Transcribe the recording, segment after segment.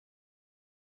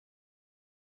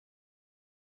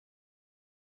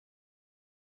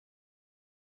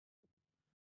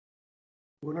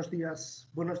Buenos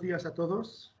días a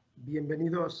todos.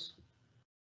 Bienvenidos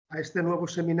a este nuevo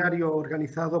seminario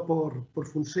organizado por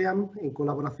Funseam en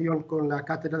colaboración con la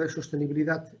Cátedra de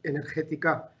Sostenibilidad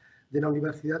Energética de la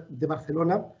Universidad de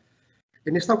Barcelona.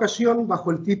 En esta ocasión, bajo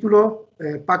el título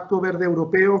Pacto Verde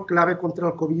Europeo, clave contra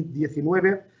el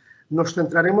COVID-19, nos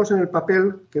centraremos en el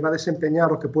papel que va a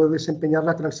desempeñar o que puede desempeñar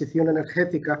la transición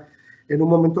energética en un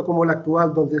momento como el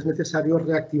actual, donde es necesario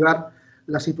reactivar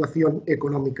la situación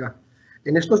económica.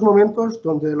 En estos momentos,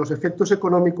 donde los efectos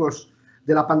económicos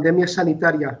de la pandemia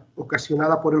sanitaria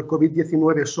ocasionada por el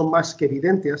COVID-19 son más que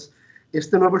evidentes,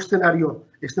 este nuevo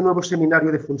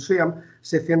seminario de Funseam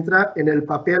se centra en el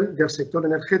papel del sector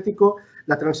energético,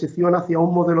 la transición hacia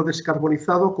un modelo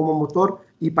descarbonizado como motor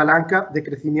y palanca de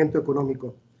crecimiento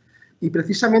económico. Y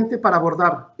precisamente para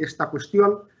abordar esta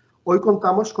cuestión, hoy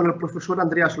contamos con el profesor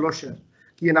Andreas Löschel,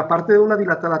 quien, aparte de una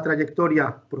dilatada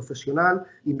trayectoria profesional,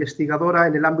 investigadora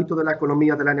en el ámbito de la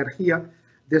economía de la energía,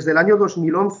 desde el año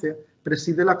 2011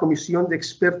 preside la Comisión de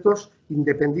Expertos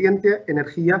independiente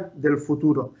Energía del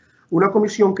Futuro, una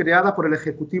comisión creada por el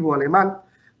Ejecutivo alemán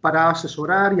para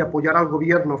asesorar y apoyar al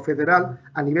Gobierno federal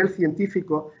a nivel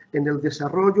científico en el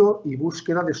desarrollo y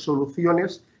búsqueda de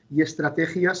soluciones y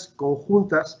estrategias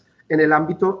conjuntas en el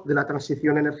ámbito de la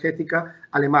transición energética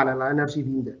alemana, la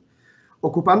Energiewende.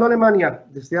 Ocupando Alemania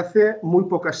desde hace muy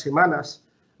pocas semanas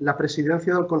la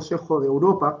presidencia del Consejo de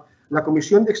Europa, la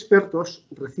Comisión de Expertos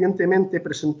recientemente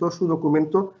presentó su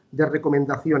documento de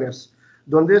recomendaciones,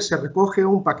 donde se recoge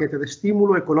un paquete de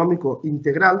estímulo económico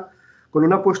integral con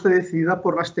una apuesta decidida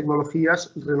por las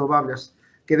tecnologías renovables,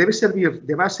 que debe servir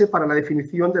de base para la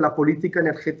definición de la política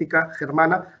energética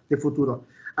germana de futuro,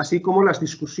 así como las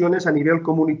discusiones a nivel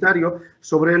comunitario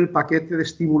sobre el paquete de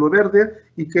estímulo verde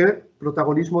y qué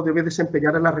protagonismo debe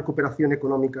desempeñar en la recuperación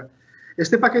económica.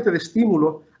 Este paquete de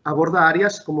estímulo aborda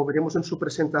áreas, como veremos en su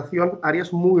presentación,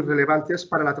 áreas muy relevantes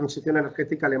para la transición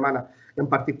energética alemana, en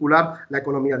particular la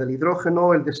economía del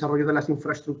hidrógeno, el desarrollo de las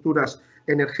infraestructuras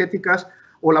energéticas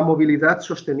o la movilidad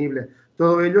sostenible.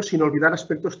 Todo ello sin olvidar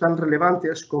aspectos tan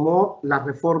relevantes como la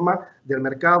reforma del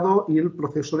mercado y el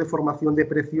proceso de formación de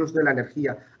precios de la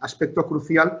energía, aspecto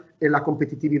crucial en la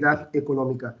competitividad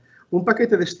económica. Un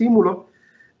paquete de estímulo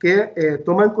que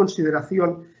toma en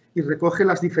consideración y recoge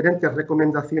las diferentes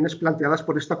recomendaciones planteadas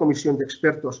por esta comisión de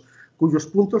expertos, cuyos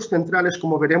puntos centrales,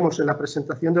 como veremos en la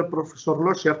presentación del profesor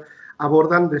Löschel,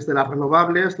 abordan desde las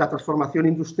renovables, la transformación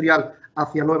industrial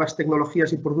hacia nuevas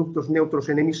tecnologías y productos neutros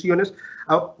en emisiones,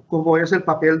 como es el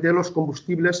papel de los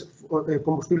combustibles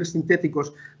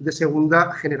sintéticos de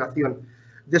segunda generación.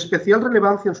 De especial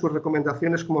relevancia en sus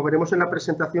recomendaciones, como veremos en la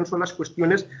presentación, son las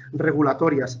cuestiones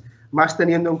regulatorias, más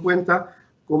teniendo en cuenta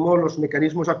cómo los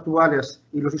mecanismos actuales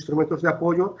y los instrumentos de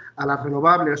apoyo a las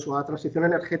renovables o a la transición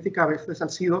energética a veces han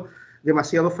sido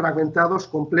demasiado fragmentados,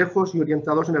 complejos y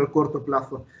orientados en el corto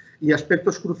plazo. Y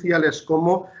aspectos cruciales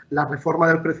como la reforma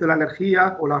del precio de la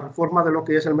energía o la reforma de lo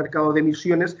que es el mercado de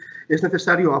emisiones, es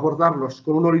necesario abordarlos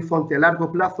con un horizonte a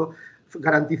largo plazo,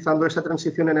 garantizando esa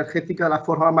transición energética de la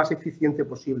forma más eficiente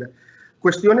posible.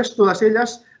 Cuestiones todas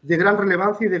ellas de gran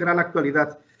relevancia y de gran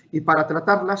actualidad. Y para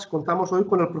tratarlas contamos hoy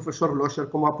con el profesor Löschel,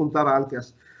 como apuntaba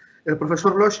antes. El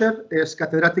profesor Löschel es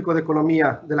catedrático de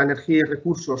Economía de la Energía y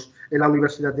Recursos en la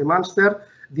Universidad de Münster,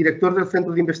 director del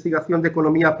Centro de Investigación de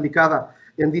Economía Aplicada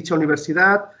en dicha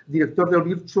universidad, director del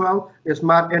Virtual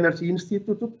Smart Energy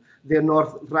Institute de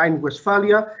North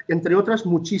Rhine-Westphalia, entre otras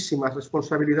muchísimas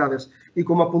responsabilidades. Y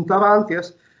como apuntaba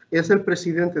antes, es el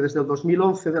presidente desde el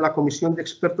 2011 de la Comisión de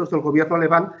Expertos del Gobierno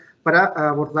alemán para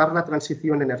abordar la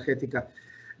transición energética.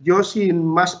 Yo, sin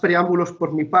más preámbulos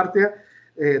por mi parte,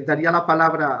 daría la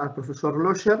palabra al profesor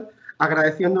Löschel,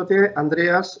 agradeciéndote,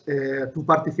 Andreas, tu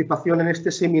participación en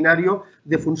este seminario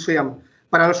de Funseam.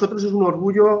 Para nosotros es un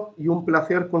orgullo y un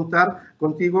placer contar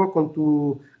contigo, con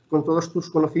todos tus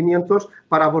conocimientos,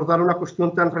 para abordar una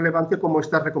cuestión tan relevante como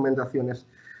estas recomendaciones.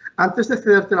 Antes de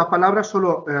cederte la palabra,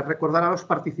 solo recordar a los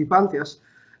participantes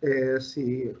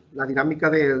la dinámica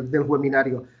del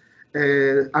webinario.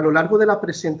 A lo largo de la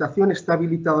presentación está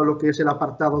habilitado lo que es el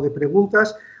apartado de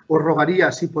preguntas. Os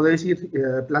rogaría si podéis ir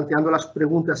planteando las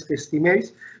preguntas que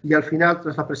estiméis y al final,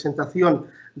 tras la presentación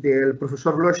del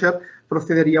profesor Löschel,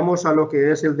 procederíamos a lo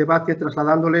que es el debate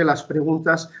trasladándole las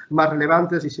preguntas más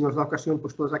relevantes y, si nos da ocasión,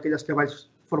 pues todas aquellas que habéis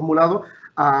formulado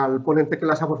al ponente que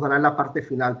las abordará en la parte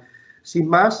final. Sin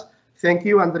más, thank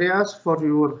you, Andreas, for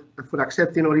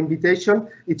accepting our invitation.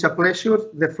 It's a pleasure.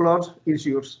 The floor is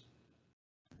yours.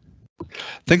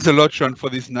 Thanks a lot, John, for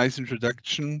this nice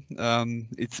introduction.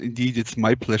 It's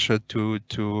my pleasure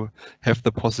to have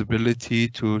the possibility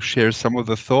to share some of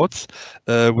the thoughts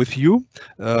with you.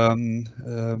 I'm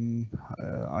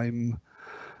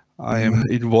I'm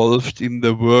involved in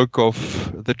the work of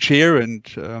the chair and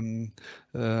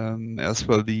as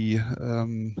well the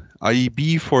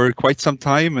IEB for quite some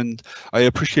time, and I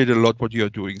appreciate a lot what you are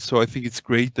doing. So I think it's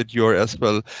great that you're as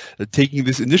well taking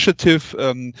this initiative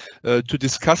to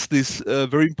discuss this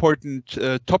very important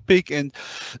topic, and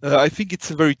I think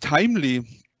it's a very timely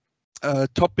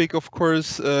topic, of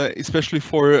course, especially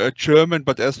for German,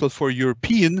 but as well for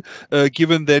European,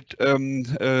 given that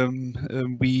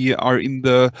we are in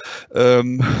the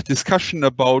discussion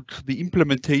about the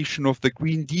implementation of the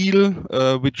Green Deal,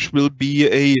 which will be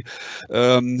a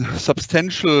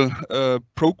substantial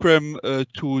program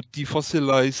to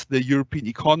defossilize the European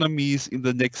economies in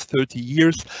the next 30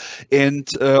 years. And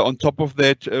on top of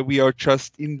that, we are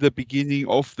just in the beginning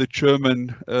of the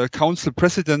German Council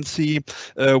presidency,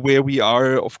 where we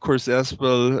are, of course, as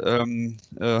well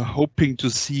hoping to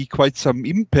see quite some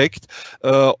impact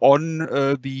on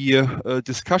the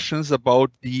discussions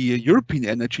about the European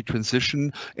energy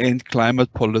transition and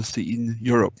climate policy in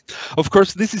Europe. Of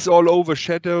course, this is all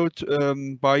overshadowed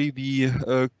by the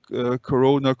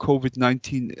corona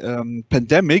COVID-19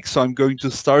 pandemic. So I'm going to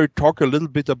talk a little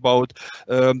bit about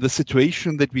the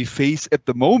situation that we face at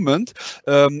the moment,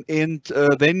 and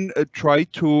then try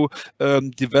to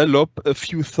develop a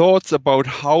few thoughts about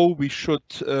how we should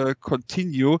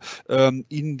continue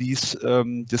in these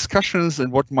discussions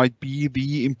and what might be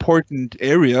the important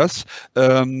areas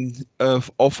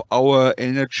of our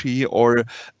energy or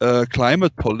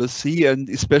climate policy, and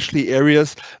especially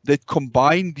areas that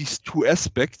combine these two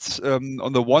aspects.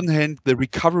 On the one hand, the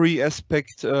recovery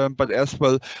aspect, but as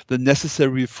well the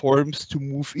necessary reforms to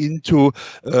move into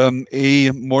a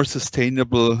more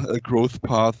sustainable growth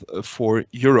path for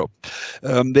Europe.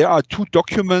 There are two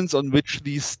documents on which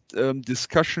these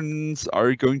discussions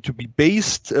are going to be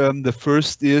based. The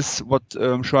first is what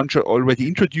Shwanta already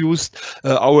introduced,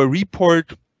 our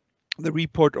report. The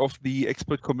report of the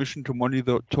Expert Commission to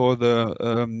monitor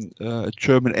the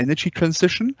German energy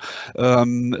transition,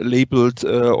 labeled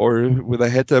or with a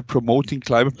header promoting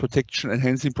climate protection,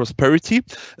 enhancing prosperity,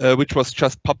 which was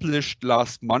just published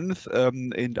last month.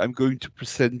 And I'm going to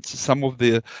present some of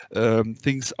the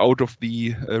things out of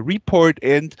the report.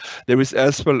 And there is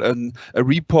as well a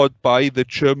report by the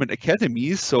German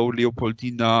academies, so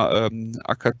Leopoldina,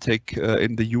 Akatech,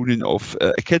 and the Union of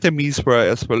Academies, where I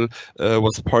as well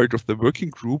was part of the working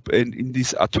group. And in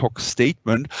this ad hoc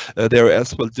statement, there are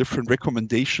as well different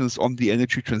recommendations on the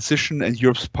energy transition and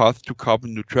Europe's path to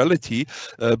carbon neutrality.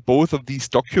 Both of these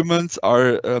documents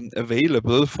are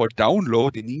available for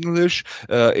download in English,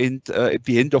 and at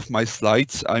the end of my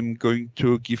slides, I'm going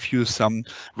to give you some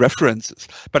references.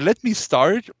 But let me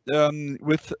start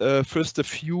with first a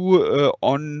few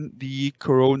on the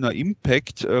corona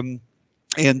impact.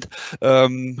 And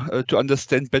to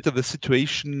understand better the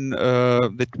situation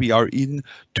that we are in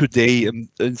today.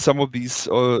 And some of these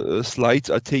slides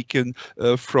are taken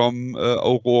from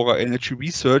Aurora Energy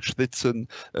Research. That's a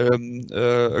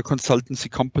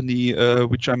consultancy company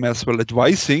which I'm as well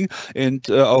advising. And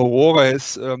Aurora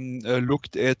has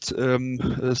looked at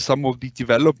some of the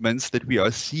developments that we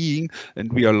are seeing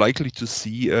and we are likely to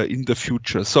see in the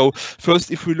future. So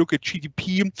first, if we look at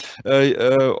GDP,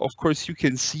 of course, you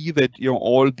can see that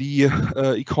all the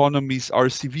economies are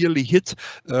severely hit.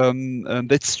 And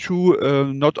that's true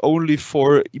not only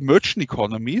for emerging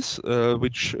economies,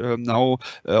 which now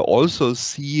also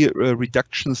see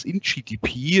reductions in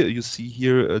GDP. You see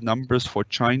here numbers for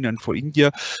China and for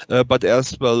India, but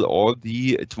as well all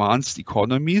the advanced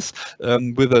economies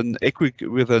with an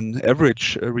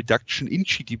average reduction in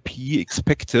GDP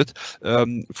expected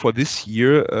for this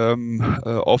year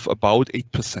of about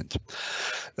 8%.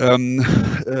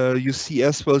 You see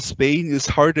as well Spain is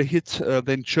harder hit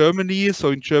than Germany. So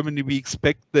in Germany we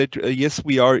expect that yes,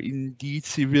 we are indeed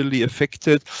severely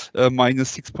affected,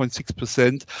 minus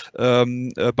 6.6%,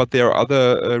 but there are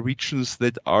other regions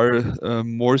that are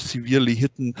more severely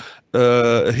hit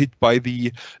by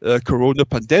the corona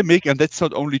pandemic, and that's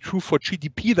not only true for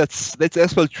GDP. That's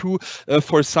as well true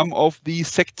for some of the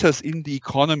sectors in the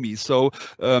economy. So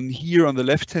here on the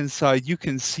left-hand side, you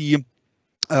can see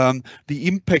the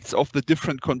impacts of the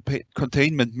different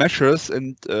containment measures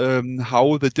and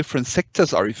how the different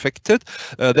sectors are affected.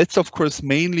 That's of course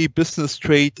mainly business,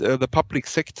 trade, the public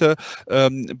sector,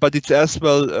 but it's as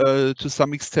well to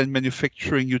some extent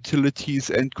manufacturing, utilities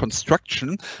and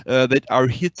construction that are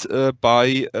hit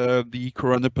by the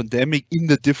corona pandemic in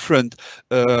the different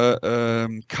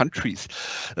countries.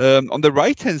 On the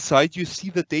right hand side, you see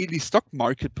the daily stock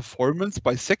market performance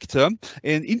by sector,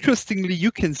 and interestingly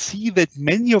you can see that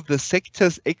many of the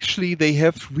sectors actually they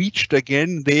have reached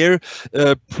again their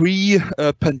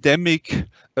pre-pandemic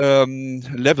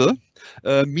level,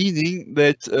 meaning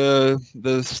that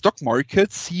the stock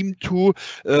markets seem to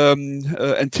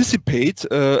anticipate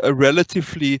a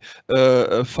relatively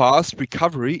fast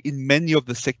recovery in many of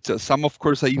the sectors. Some, of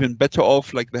course, are even better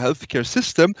off, like the healthcare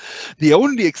system. The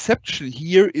only exception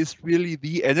here is really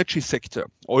the energy sector,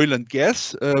 oil and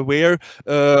gas, where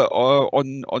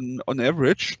on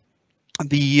average,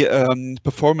 the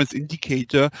performance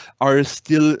indicator are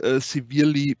still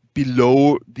severely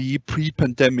below the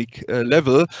pre-pandemic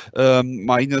level,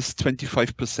 minus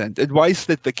 25%. And why is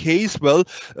that the case? Well,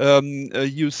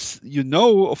 you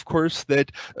know, of course,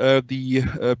 that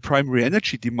the primary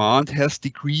energy demand has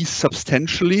decreased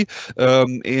substantially,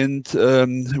 and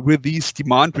with these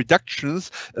demand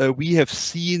reductions, we have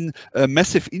seen a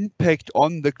massive impact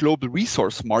on the global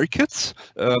resource markets,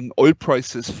 oil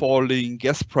prices falling,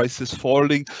 gas prices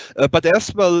falling, but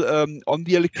as well on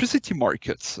the electricity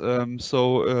markets.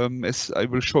 As I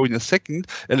will show in a second,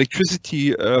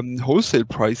 electricity wholesale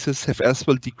prices have as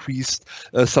well decreased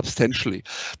substantially.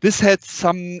 This had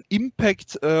some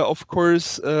impact, of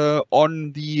course,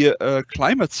 on the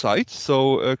climate side.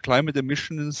 So climate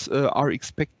emissions are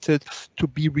expected to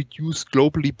be reduced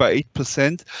globally by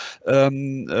 8%.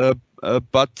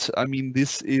 But I mean,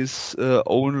 this is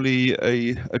only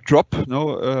a drop,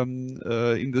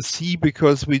 in the sea,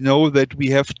 because we know that we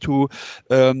have to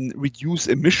reduce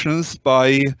emissions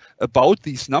by about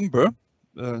this number,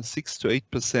 6 to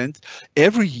 8%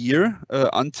 every year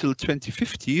until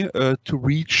 2050 to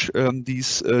reach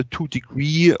these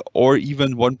 2-degree or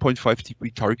even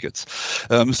 1.5-degree targets.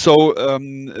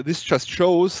 This just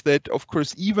shows that, of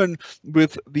course, even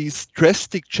with these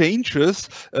drastic changes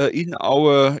in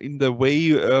the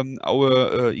way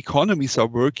our economies are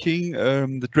working,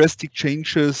 the drastic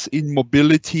changes in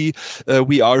mobility,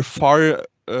 we are far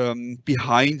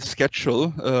behind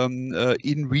schedule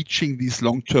in reaching these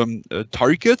long-term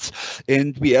targets.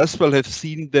 And we as well have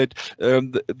seen that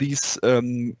these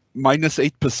minus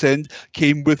 8%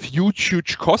 came with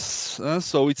huge costs.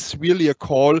 So it's really a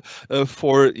call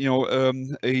for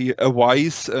a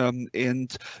wise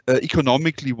and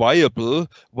economically viable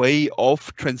way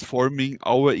of transforming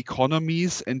our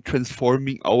economies and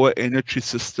transforming our energy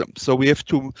system. So we have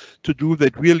to do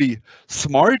that really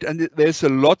smart, and there's a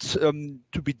lot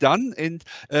to be done, and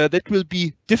that will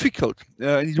be difficult.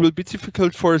 And it will be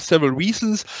difficult for several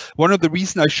reasons. One of the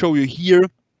reasons I show you here,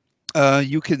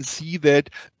 you can see that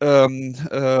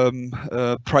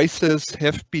prices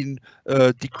have been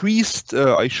decreased.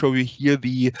 I show you here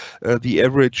the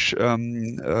average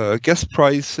gas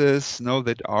prices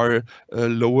that are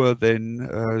lower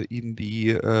than in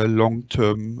the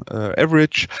long-term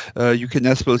average. You can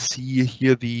as well see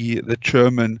here the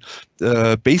German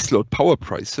baseload power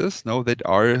prices that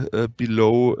are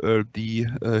below the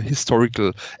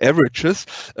historical averages.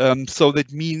 So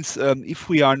that means if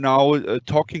we are now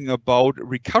talking about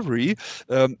recovery,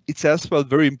 it's as well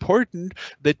very important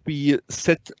that we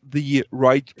set the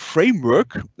right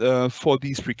framework for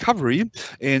this recovery,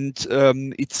 and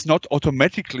it's not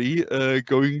automatically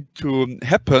going to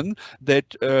happen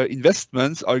that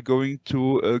investments are going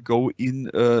to go in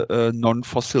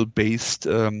non-fossil based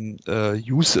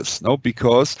uses,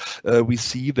 because we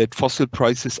see that fossil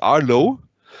prices are low.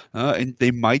 And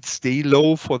they might stay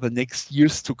low for the next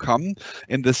years to come.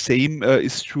 And the same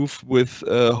is true with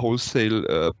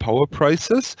wholesale power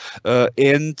prices.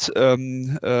 And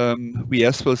we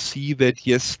as well see that,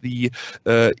 yes, the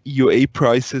EUA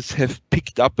prices have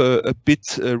picked up a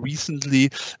bit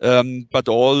recently, but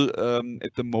all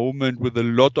at the moment with a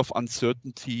lot of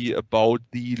uncertainty about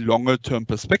the longer term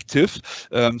perspective.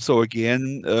 So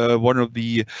again, one of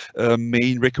the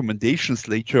main recommendations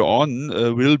later on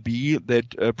will be that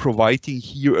providing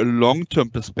here a long-term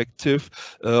perspective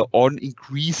on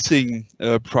increasing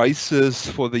prices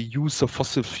for the use of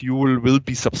fossil fuel will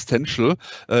be substantial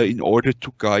in order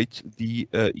to guide the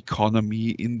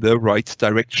economy in the right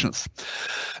directions.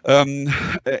 And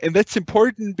that's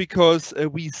important because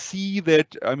we see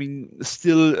that, I mean,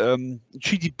 still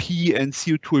GDP and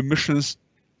CO2 emissions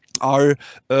are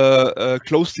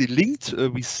closely linked.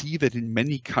 We see that in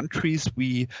many countries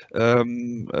we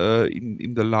in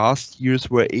the last years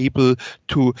were able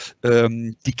to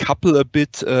decouple a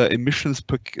bit emissions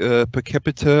per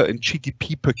capita and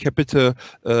GDP per capita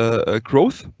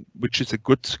growth, which is a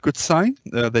good sign.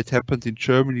 That happened in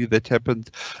Germany, that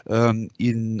happened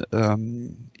in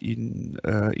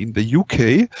the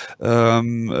UK.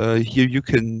 Here you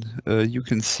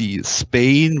can see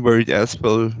Spain, where it as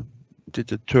well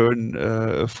did a turn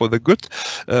for the good,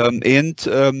 and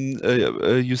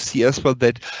you see as well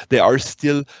that there is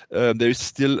still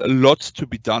a lot to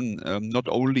be done, not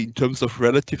only in terms of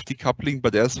relative decoupling,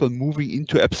 but as well moving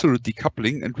into absolute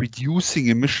decoupling and reducing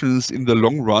emissions in the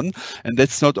long run. And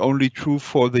that's not only true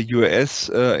for the US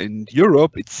and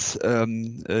Europe, it's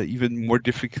even more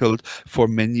difficult for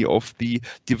many of the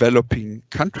developing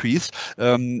countries,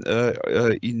 for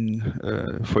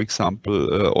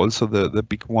example, also the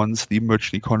big ones, the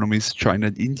emerging economies, China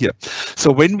and India.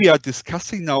 So when we are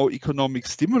discussing now economic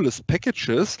stimulus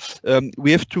packages,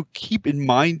 we have to keep in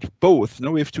mind both.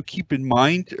 We have to keep in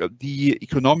mind the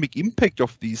economic impact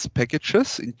of these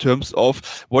packages in terms of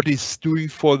what it's doing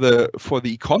for the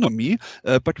economy,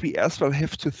 but we as well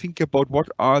have to think about what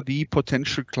are the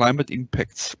potential climate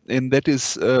impacts, and that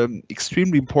is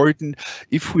extremely important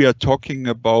if we are talking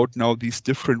about now these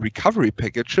different recovery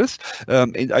packages.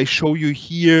 And I show you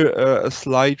here a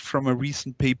slide from a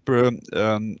recent paper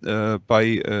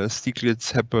by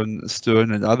Stiglitz, Hepburn,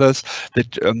 Stern, and others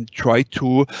that try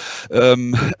to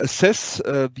assess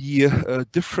the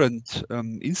different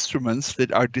instruments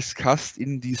that are discussed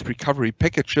in these recovery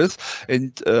packages.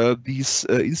 And these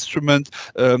instruments,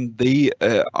 they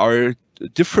are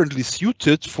differently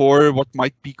suited for what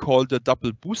might be called a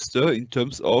double booster in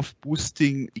terms of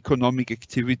boosting economic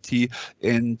activity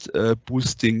and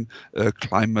boosting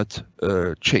climate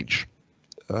change.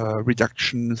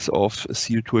 Reductions of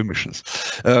CO2 emissions.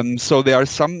 So there are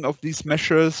some of these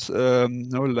measures,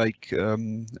 like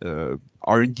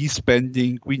R&D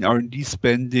spending, green R&D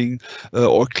spending,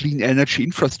 or clean energy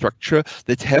infrastructure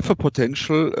that have a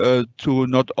potential to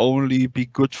not only be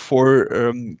good for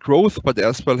growth, but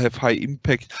as well have high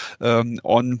impact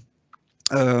on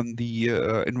the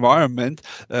environment.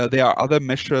 There are other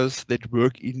measures that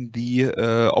work in the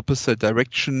opposite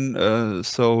direction.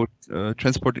 So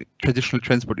traditional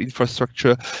transport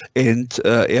infrastructure and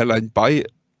airline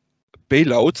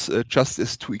bailouts, just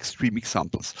as two extreme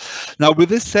examples. Now, with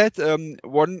this said,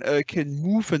 one can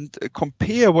move and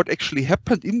compare what actually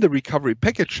happened in the recovery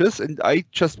packages, and I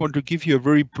just want to give you a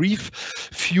very brief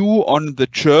view on the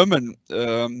German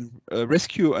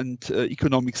rescue and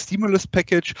economic stimulus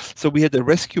package. So we had a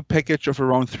rescue package of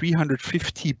around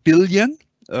 350 billion.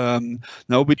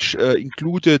 Which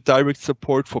included direct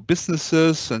support for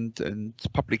businesses and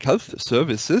public health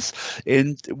services.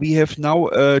 And we have now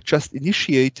just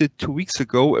initiated 2 weeks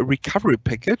ago a recovery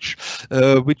package,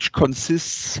 which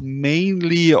consists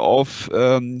mainly of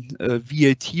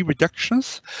VAT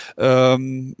reductions,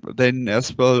 then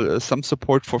as well some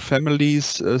support for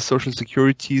families, social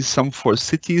security, some for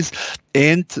cities.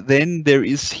 And then there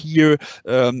is here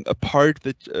a part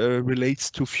that relates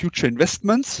to future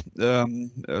investments,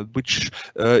 which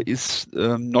is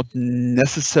not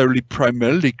necessarily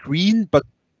primarily green, but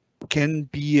can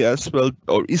be as well,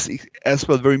 or is as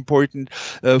well, very important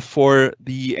for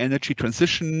the energy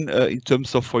transition in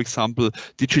terms of, for example,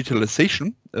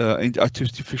 digitalization and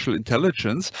artificial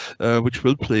intelligence, which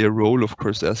will play a role, of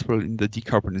course, as well in the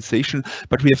decarbonization.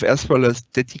 But we have as well as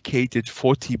dedicated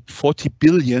 40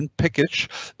 billion package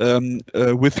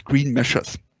with green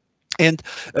measures. And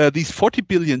this 40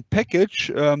 billion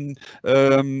package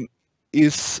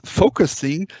is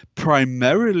focusing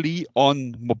primarily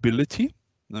on mobility.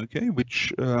 Okay,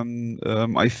 which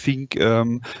I think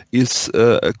is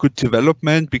a good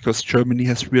development, because Germany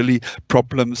has really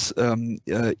problems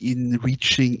in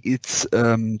reaching its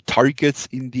targets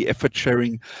in the effort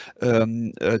sharing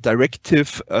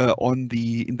directive in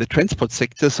the transport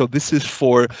sector. So this is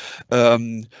for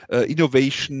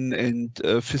innovation and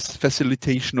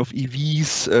facilitation of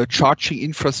EVs, charging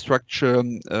infrastructure,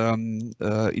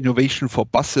 innovation for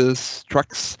buses,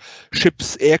 trucks,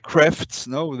 ships, aircrafts.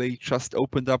 No, they just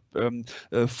opened up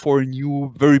 4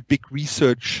 new very big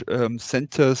research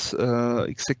centers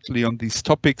exactly on these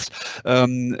topics.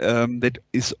 That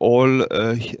is all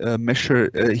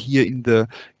measured here in the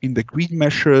green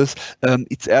measures.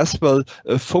 It's as well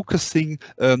focusing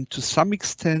to some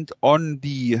extent on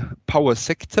the power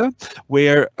sector,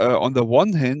 where on the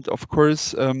one hand, of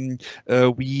course,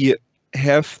 we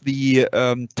have the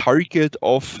target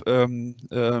of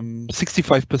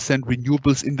 65%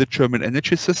 renewables in the German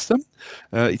energy system.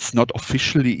 It's not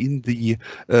officially in the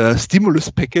stimulus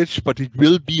package, but it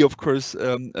will be, of course,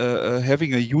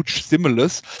 having a huge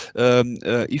stimulus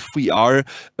if we are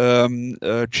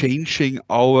changing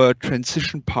our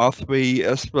transition pathway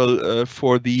as well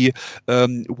for the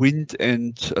wind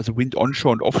and wind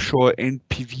onshore and offshore and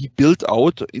PV build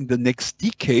out in the next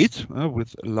decade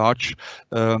with a large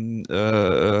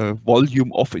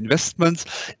volume of investments.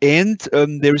 And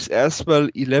there is as well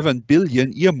 11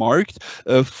 billion earmarked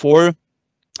for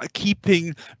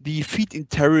keeping the feed-in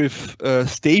tariff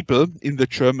stable in the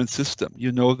German system.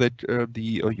 You know that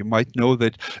or you might know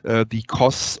that the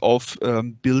costs of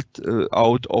build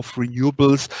out of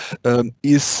renewables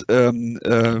is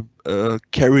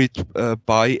carried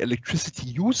by electricity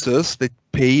users that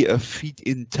pay a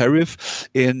feed-in tariff,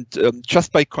 and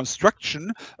just by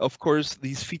construction, of course,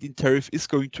 these feed-in tariff is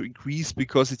going to increase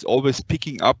because it's always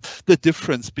picking up the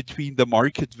difference between the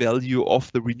market value of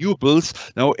the renewables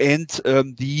now and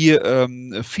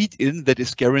the feed-in that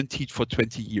is guaranteed for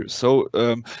 20 years. So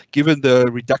given the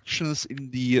reductions in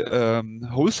the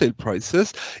wholesale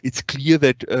prices, it's clear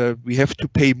that we have to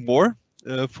pay more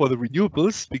for the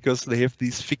renewables because they have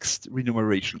these fixed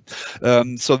remuneration.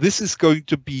 So this is going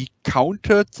to be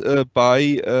countered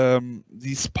by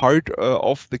this part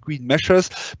of the green measures.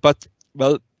 But,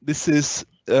 well, this is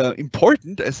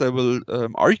important, as I will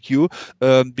argue,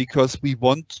 because we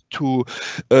want to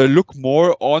look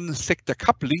more on sector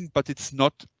coupling, but it's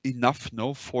not enough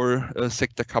for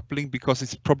sector coupling because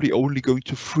it's probably only going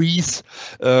to freeze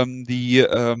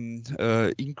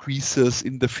the increases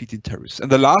in the feed-in tariffs.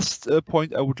 And the last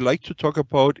point I would like to talk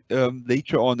about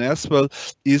later on as well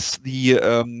is the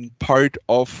part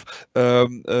of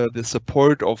the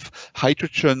support of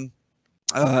hydrogen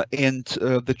and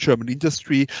the German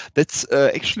industry. That's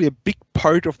actually a big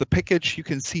part of the package. You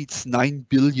can see it's 9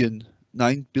 billion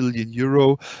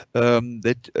euro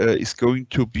that is going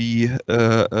to be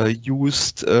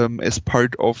used as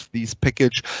part of this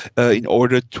package in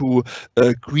order to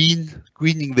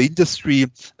greening the industry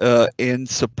and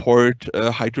support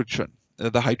hydrogen.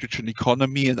 The hydrogen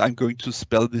economy, and I'm going to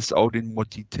spell this out in more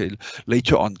detail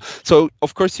later on. So,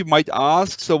 of course, you might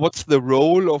ask, so what's the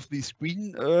role of these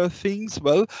green things?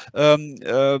 Well,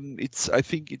 I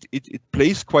think it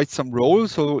plays quite some role.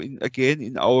 So, again,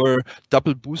 in our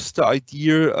double booster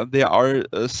idea, there are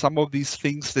some of these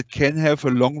things that can have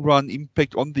a long-run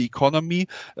impact on the economy,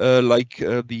 like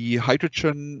the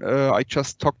hydrogen I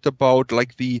just talked about,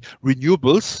 like the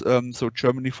renewables. So,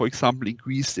 Germany, for example,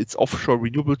 increased its offshore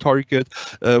renewable target.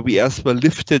 We as well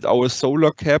lifted our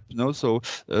solar cap, so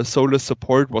solar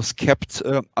support was kept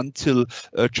until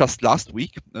just last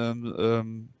week.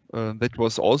 That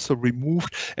was also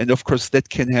removed, and of course that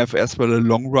can have as well a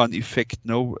long-run effect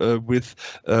with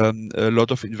a lot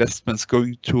of investments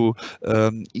going to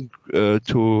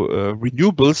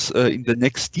renewables in the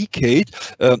next decade,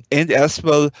 and as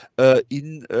well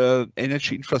in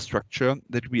energy infrastructure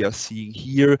that we are seeing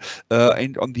here.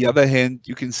 And on the other hand,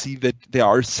 you can see that there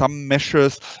are some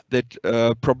measures that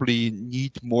probably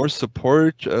need more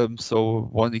support. So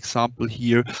one example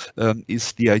here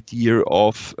is the idea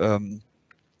of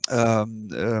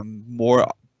more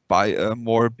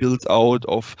build out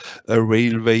of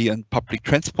railway and public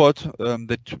transport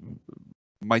that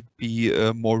might be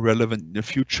more relevant in the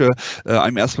future.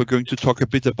 I'm as well going to talk a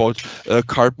bit about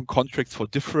carbon contracts for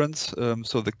difference.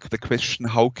 So the question,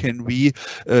 how can we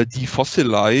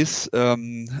defossilize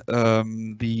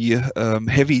the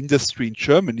heavy industry in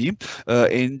Germany?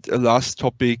 And a last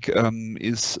topic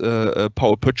is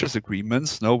power purchase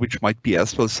agreements, which might be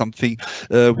as well something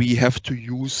we have to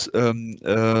use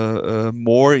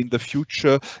more in the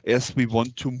future as we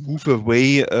want to move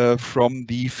away from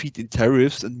the feed-in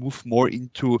tariffs and move more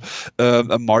into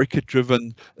a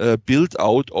market-driven build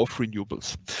out of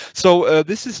renewables. So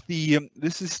this is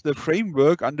the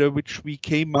framework under which we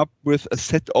came up with a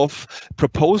set of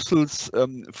proposals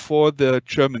for the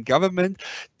German government,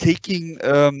 taking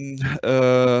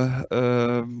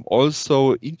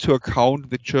also into account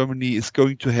that Germany is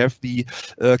going to have the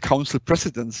council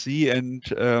presidency, and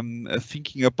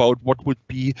thinking about what would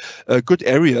be good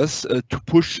areas to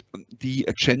push the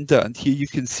agenda. And here you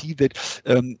can see that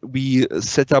we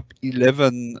set up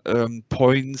 11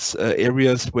 points,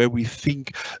 areas where we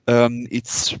think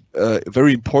it's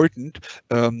very important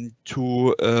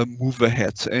to move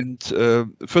ahead. And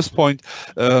first point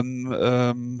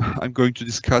I'm going to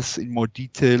discuss in more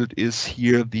detail is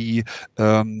here the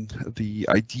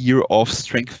idea of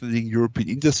strengthening European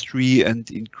industry and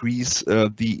increase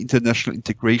the international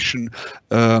integration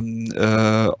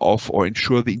or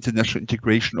ensure the international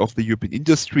integration of the European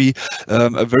industry.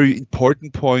 A very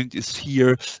important point is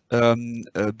here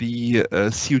the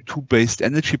CO2-based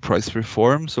energy price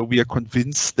reform. So we are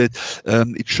convinced that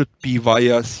it should be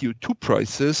via CO2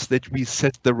 prices that we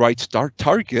set the right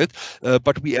target,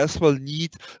 but we as well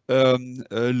need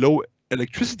low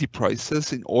electricity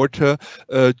prices in order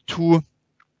to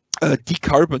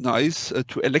decarbonize,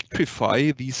 to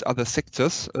electrify these other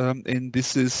sectors, and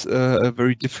this is a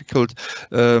very difficult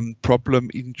problem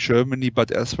in Germany,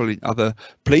 but as well in other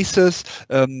places.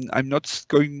 I'm not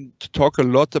going to talk a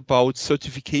lot about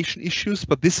certification issues,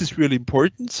 but this is really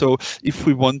important. So if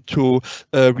we want to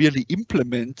really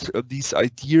implement these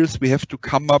ideas, we have to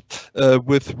come up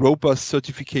with robust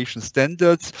certification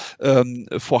standards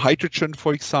for hydrogen,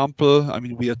 for example. I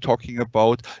mean, we are talking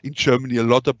about in Germany a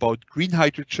lot about green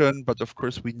hydrogen, but of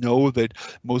course we know that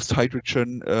most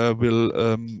hydrogen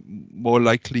will more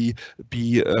likely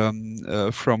be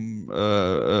from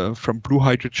blue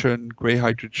hydrogen, gray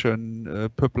hydrogen,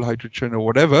 purple hydrogen, or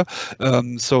whatever.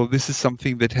 So this is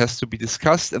something that has to be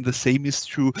discussed, and the same is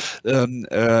true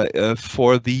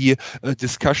for the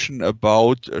discussion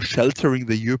about sheltering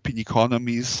the European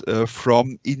economies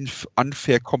from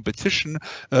unfair competition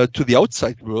to the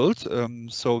outside world.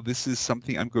 So this is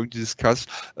something I'm going to discuss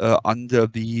under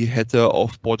the header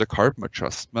of border carbon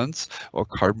adjustments or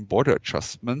carbon border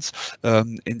adjustments,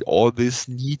 and all this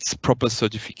needs proper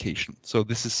certification. So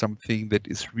this is something that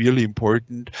is really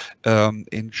important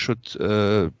and should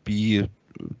be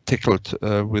tackled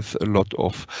with a lot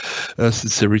of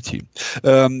sincerity.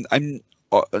 I'm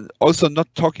also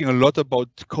not talking a lot about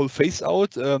coal phase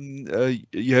out.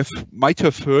 You might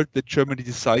have heard that Germany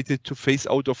decided to phase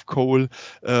out of coal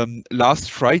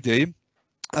last Friday.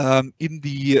 In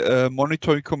the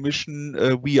Monitoring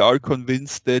Commission, we are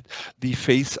convinced that the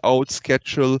phase-out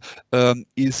schedule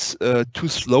is too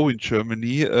slow in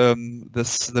Germany.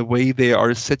 The way they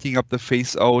are setting up the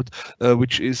phase-out,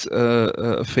 which is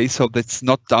a phase-out that's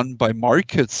not done by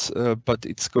markets, but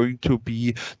it's going to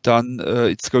be done,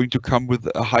 it's going to come with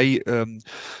a high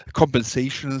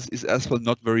compensations, is as well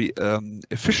not very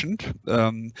efficient.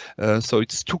 So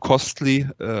it's too costly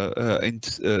and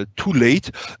too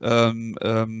late.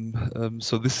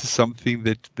 So this is something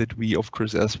that we, of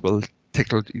course, as well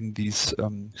tackled in this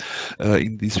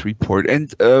report,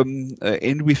 and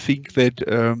we think that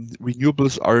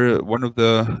renewables are one of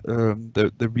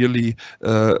the really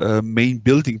main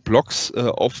building blocks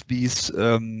of this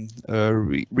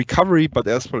recovery, but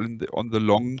as well on the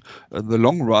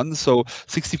long run. So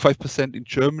 65% in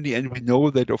Germany, and we know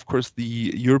that of course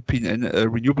the European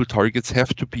renewable targets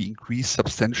have to be increased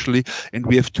substantially, and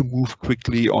we have to move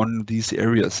quickly on these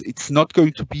areas. It's not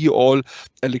going to be all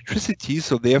electricity,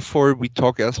 so therefore we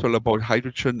talk as well about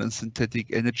hydrogen and synthetic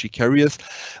energy carriers,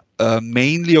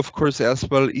 mainly of course as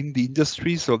well in the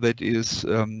industry. So that is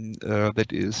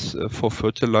for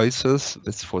fertilizers,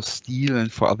 that's for steel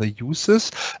and for other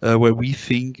uses, where we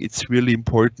think it's really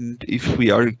important, if we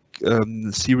are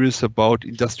serious about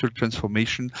industrial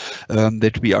transformation,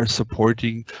 that we are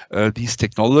supporting these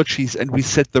technologies, and we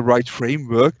set the right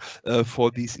framework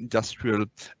for this industrial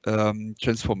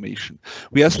transformation.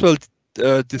 We as well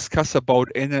discuss about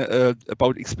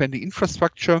expanding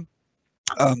infrastructure.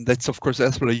 That's of course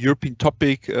as well a European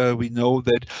topic. We know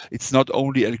that it's not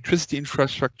only electricity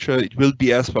infrastructure, it will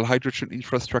be as well hydrogen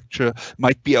infrastructure,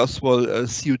 might be as well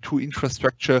CO2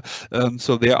 infrastructure.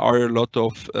 So there are a lot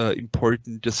of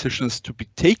important decisions to be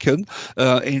taken,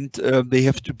 and they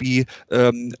have to be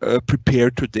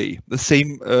prepared today. The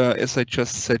same as I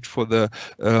just said for the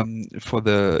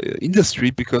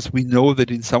industry, because we know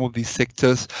that in some of these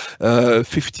sectors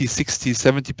 50, 60,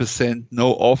 70%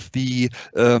 of the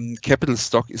capital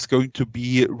stock is going to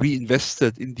be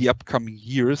reinvested in the upcoming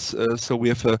years. So we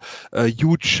have a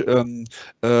huge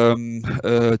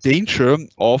danger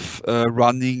of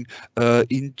running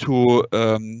into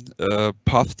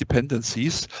path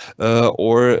dependencies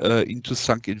or into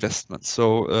sunk investments.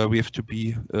 So we have to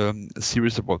be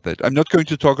serious about that. I'm not going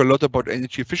to talk a lot about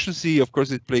energy efficiency. Of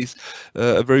course, it plays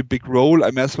a very big role.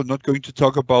 I'm also not going to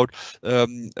talk about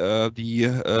the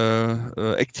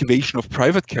activation of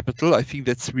private capital. I think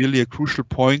that's really a crucial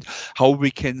point, how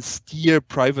we can steer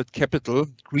private capital,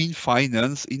 green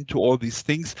finance into all these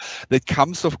things. That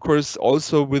comes, of course,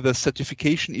 also with a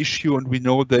certification issue, and we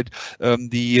know that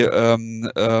the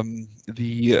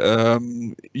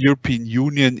European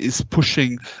Union is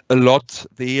pushing a lot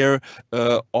there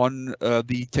on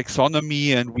the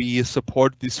taxonomy, and we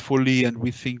support this fully, and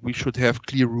we think we should have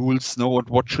clear rules, know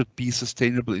what should be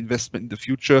sustainable investment in the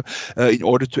future in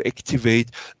order to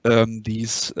activate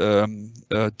these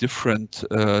different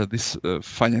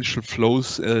financial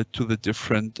flows to the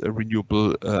different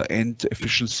renewable and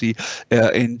efficiency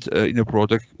and in a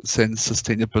broader sense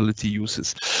sustainability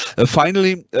uses.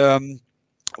 Finally,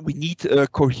 we need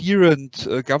coherent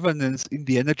governance in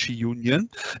the energy union,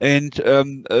 and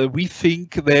we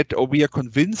think that, or we are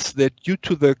convinced that due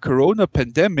to the corona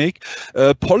pandemic,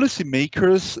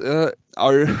 policymakers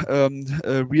are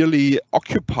really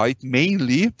occupied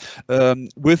mainly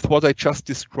with what I just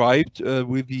described,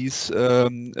 with these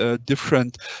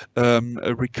different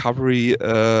recovery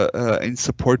and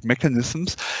support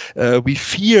mechanisms. We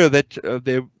fear that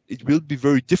it will be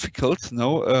very difficult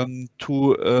now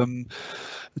to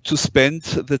spend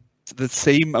the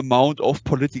same amount of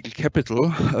political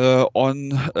capital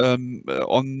on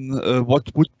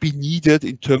what would be needed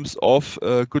in terms of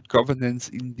good governance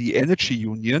in the energy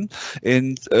union,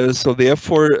 and so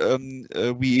therefore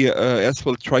we as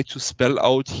well try to spell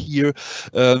out here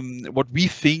what we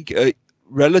think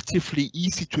relatively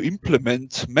easy to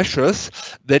implement measures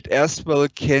that as well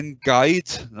can guide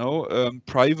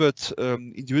private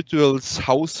individuals,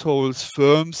 households,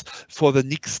 firms for the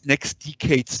next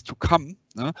decades to come,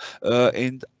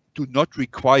 and do not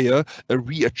require a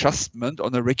readjustment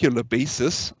on a regular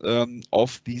basis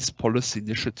of these policy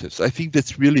initiatives. I think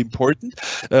that's really important,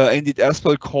 and it as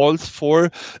well calls for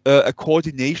a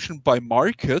coordination by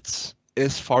markets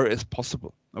as far as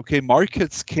possible. Okay,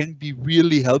 markets can be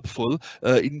really helpful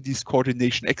in these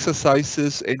coordination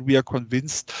exercises, and we are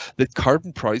convinced that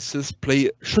carbon prices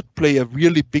should play a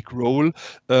really big role,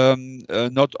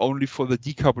 not only for the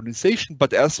decarbonization,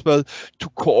 but as well to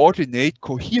coordinate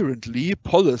coherently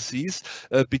policies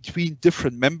between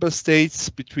different member states,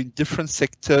 between different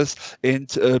sectors,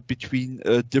 and between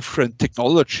different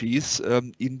technologies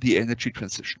in the energy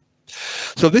transition.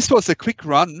 So this was a quick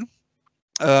run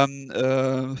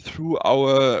through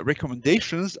our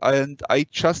recommendations, and I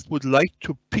just would like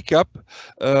to pick up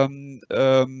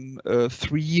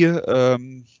three of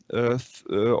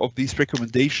these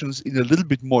recommendations in a little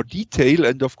bit more detail,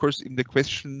 and of course in the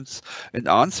questions and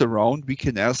answer round we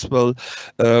can as well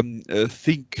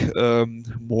think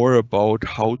more about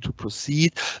how to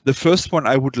proceed. The first one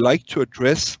I would like to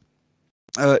address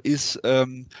is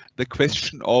the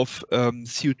question of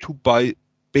CO2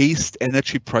 based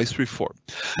energy price reform.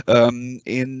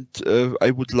 And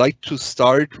I would like to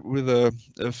start with a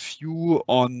view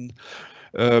on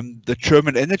the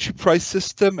German energy price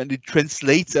system, and it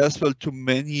translates as well to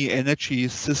many energy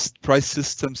price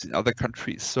systems in other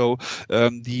countries. So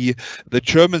the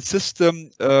German system,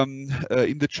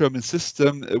 in the German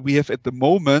system, we have at the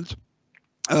moment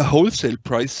wholesale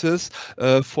prices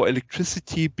for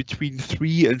electricity between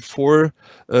 3 and 4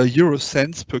 euro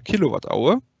cents per kilowatt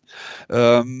hour.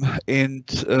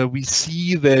 And we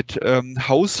see that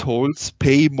households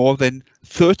pay more than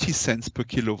 30 cents per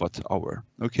kilowatt hour.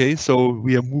 Okay, so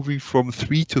we are moving from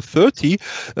 3 to 30.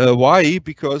 Why?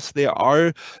 Because there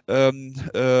are,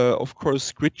 of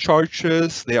course, grid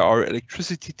charges, there are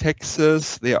electricity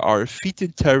taxes, there are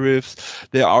feed-in tariffs,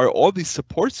 there are all these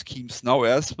support schemes now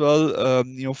as well,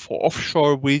 for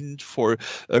offshore wind, for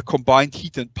combined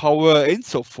heat and power, and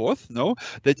so forth.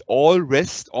 That all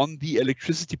rest on the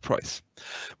electricity price,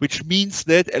 which means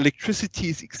that electricity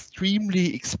is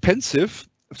extremely expensive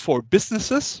for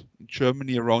businesses. In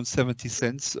Germany, around 70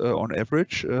 cents on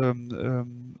average,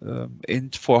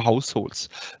 and for households,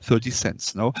 30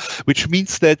 cents. Which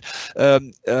means that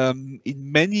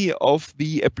in many of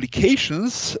the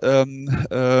applications,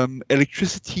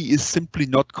 electricity is simply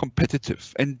not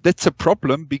competitive, and that's a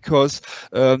problem because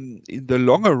in the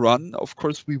longer run, of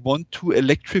course, we want to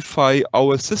electrify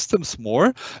our systems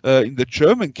more. In the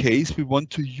German case, we want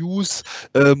to use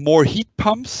more heat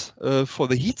pumps for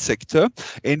the heat sector,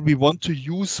 and we want to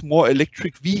use more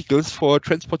electric vehicles for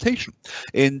transportation.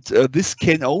 And this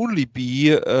can only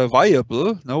be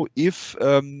viable now if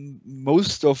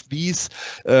most of these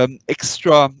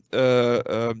extra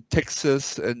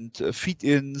taxes and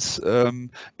feed-ins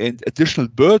and additional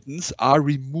burdens are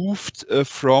removed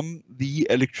from the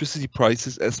electricity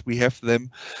prices as we have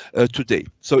them today.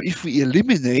 So if we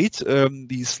eliminate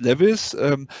these levies,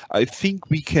 I think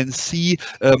we can see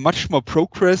much more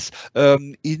progress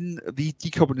in the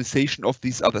decarbonization of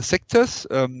these other sectors.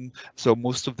 So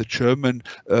most of the German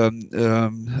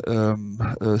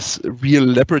real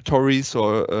laboratories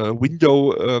or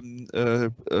window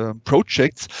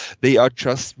projects, they are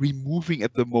just removing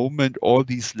at the moment all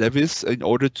these levies in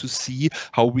order to see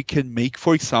how we can make,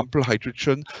 for example,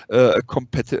 hydrogen a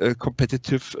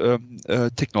competitive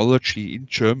technology in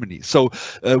Germany. So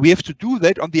we have to do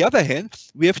that. On the other hand,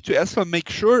 we have to as well make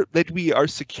sure that we are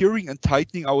securing and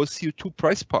tightening our CO2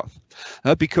 price path,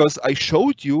 because I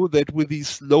showed you that with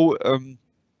these low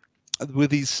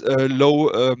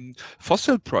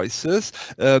fossil prices,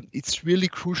 it's really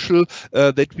crucial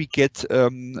that we get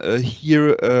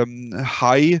here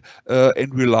high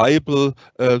and reliable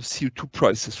CO2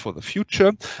 prices for the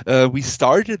future. We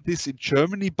started this in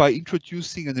Germany by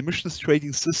introducing an emissions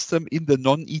trading system in the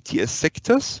non-ETS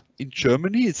sectors in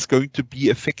Germany. It's going to be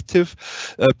effective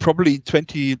probably in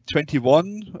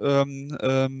 2021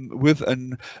 with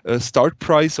a start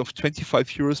price of 25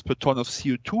 euros per ton of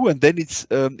CO2, and then it's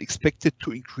expected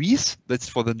to increase. That's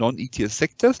for the non-ETS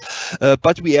sectors.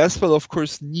 But we as well, of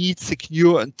course, need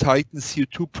secure and tighten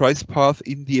CO2 price path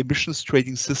in the emissions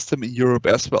trading system in Europe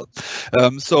as well.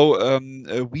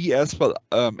 We as well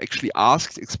actually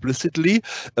asked explicitly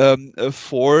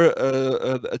for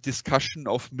a discussion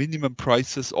of minimum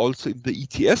prices also in the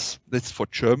ETS. That's for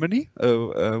Germany,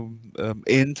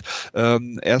 and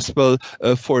as well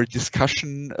for a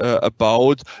discussion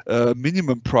about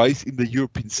minimum price in the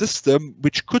European system,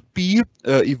 which could be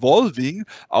evolving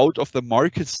out of the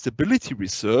market stability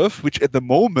reserve, which at the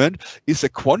moment is a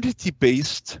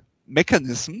quantity-based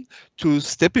mechanism to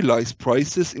stabilize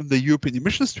prices in the European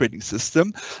emissions trading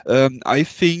system. I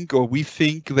think, or we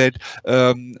think, that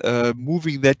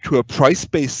moving that to a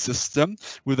price-based system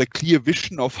with a clear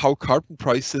vision of how carbon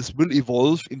prices will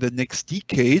evolve in the next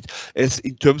decade, as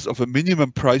in terms of a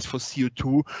minimum price for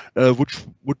CO2, which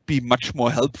would be much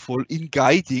more helpful in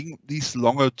guiding these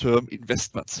longer-term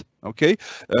investments. Okay,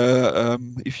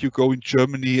 if you go in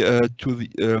Germany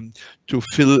to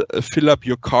fill up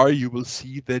your car, you will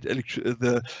see that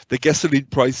the gasoline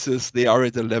prices, they are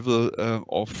at a level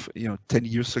of 10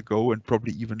 years ago and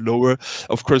probably even lower.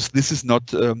 Of course, this is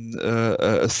not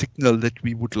a signal that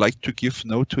we would like to give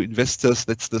to investors.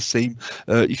 That's the same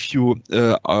if you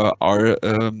are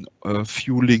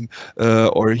fueling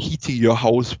or heating your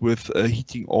house with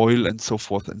heating oil and so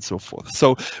forth and so forth.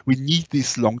 So we need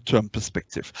this long-term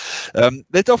perspective.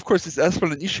 That, of course, is as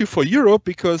well an issue for Europe,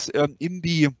 because in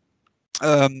the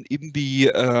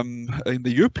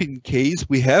European case,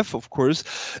 we have, of course,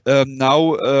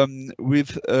 now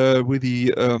with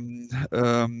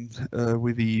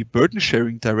the burden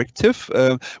sharing directive,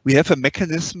 we have a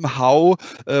mechanism how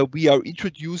we are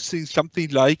introducing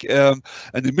something like an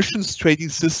emissions trading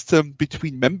system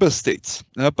between member states,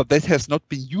 but that has not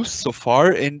been used so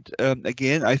far. And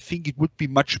again, I think it would be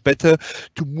much better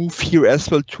to move here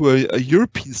as well to a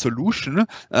European solution,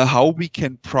 how we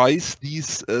can price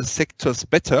these sectors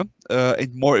better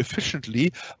and more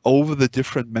efficiently over the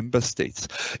different member states.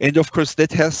 And of course,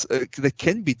 that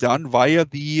can be done via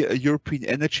the European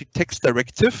Energy Tax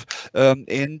Directive,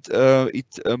 and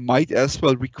it might as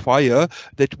well require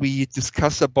that we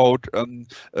discuss about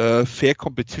fair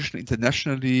competition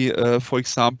internationally, for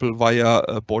example, via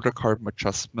border carbon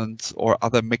adjustments or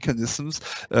other mechanisms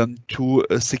to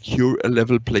secure a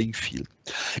level playing field.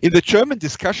 In the German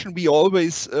discussion, we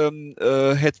always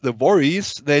had the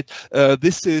worries that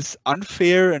this is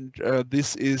unfair and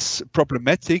this is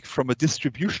problematic from a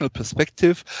distributional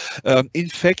perspective. In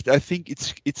fact, I think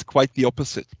it's quite the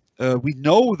opposite. We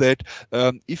know that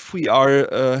if we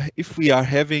are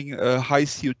having high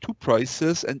CO2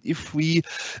 prices, and if we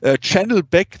channel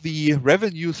back the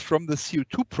revenues from the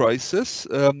CO2 prices,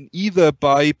 either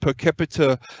by per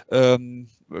capita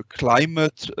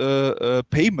climate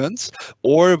payments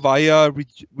or via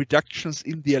reductions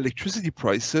in the electricity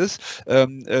prices,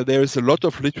 there is a lot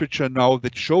of literature now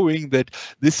that's showing that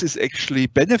this is actually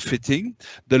benefiting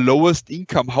the lowest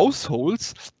income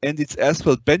households, and it's as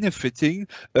well benefiting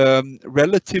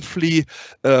relatively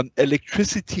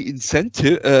electricity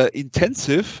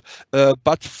intensive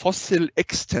but fossil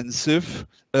extensive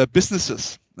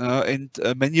businesses. And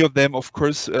many of them, of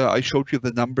course, I showed you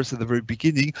the numbers at the very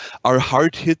beginning, are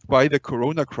hard hit by the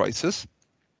corona crisis.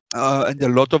 And a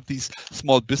lot of these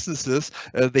small businesses,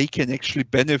 they can actually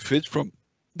benefit from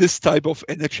this type of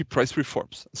energy price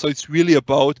reforms. So it's really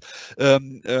about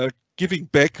giving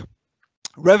back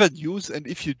revenues, and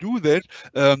if you do that,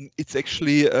 it's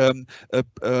actually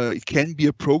it can be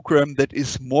a program that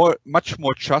is much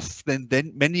more just than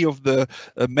many of the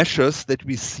measures that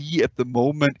we see at the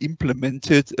moment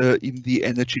implemented in the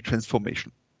energy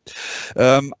transformation.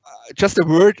 Just a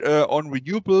word on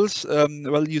renewables.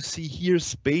 Well, you see here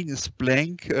Spain is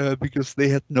blank because they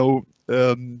had no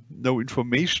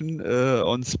information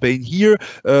on Spain here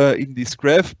in this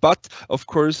graph, but of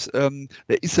course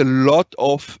there is a lot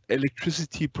of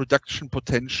electricity production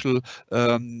potential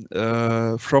from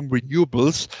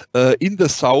renewables in the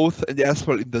south and as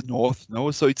well in the north.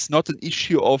 No, so it's not an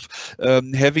issue of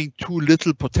having too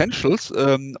little potentials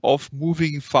of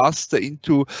moving faster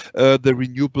into the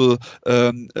renewable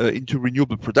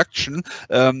production.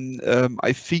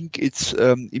 I think it's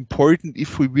important,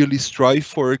 if we really strive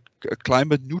for a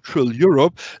climate neutral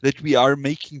Europe, that we are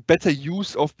making better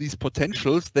use of these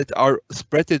potentials that are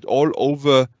spread all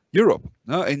over Europe.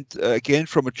 And again,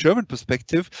 from a German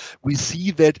perspective, we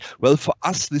see that, well, for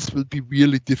us, this will be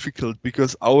really difficult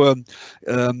because our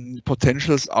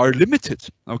potentials are limited.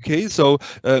 Okay, so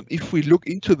if we look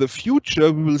into the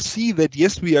future, we will see that,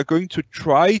 yes, we are going to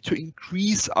try to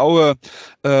increase our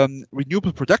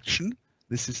renewable production.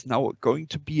 This is now going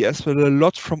to be as well a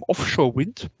lot from offshore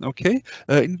wind, okay,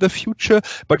 in the future.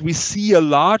 But we see a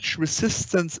large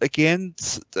resistance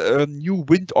against new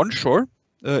wind onshore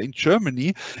in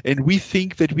Germany, and we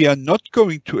think that we are not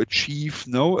going to achieve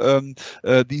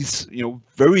these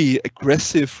very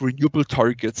aggressive renewable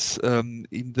targets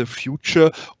in the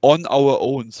future on our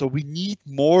own. So we need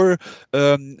more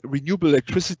renewable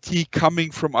electricity coming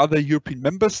from other European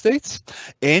member states,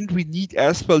 and we need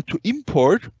as well to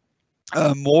import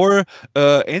more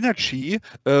energy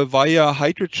via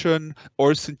hydrogen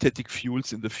or synthetic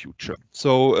fuels in the future.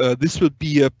 So this will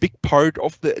be a big part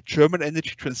of the German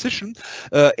energy transition,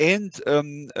 and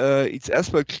it's as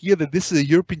well clear that this is a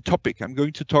European topic. I'm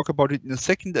going to talk about it in a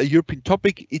second. A European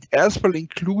topic. It as well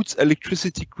includes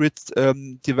electricity grid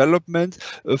development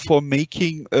for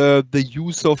making the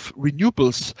use of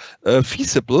renewables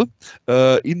feasible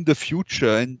in the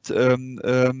future, and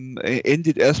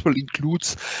it as well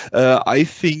includes I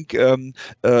think a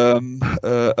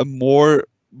more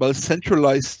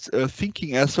centralized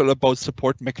thinking as well about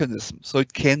support mechanisms. So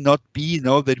it cannot be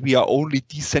that we are only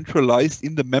decentralized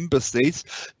in the member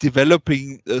states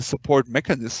developing support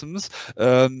mechanisms.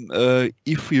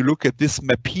 If we look at this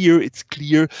map here, it's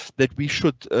clear that we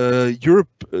should Europe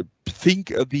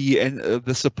think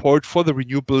the support for the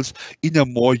renewables in a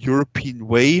more European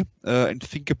way, and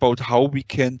think about how we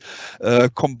can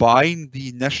combine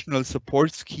the national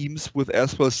support schemes with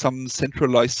as well some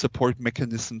centralized support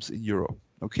mechanisms in Europe.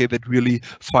 Okay, that really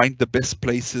find the best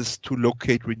places to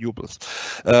locate renewables.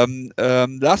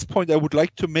 Last point I would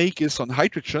like to make is on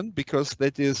hydrogen, because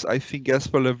that is, I think,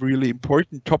 as well a really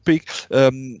important topic,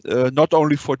 not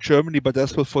only for Germany, but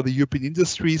as well for the European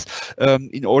industries,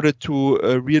 in order to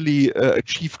really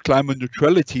achieve climate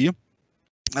neutrality.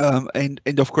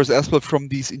 And of course, as well from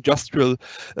this industrial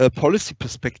policy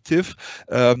perspective,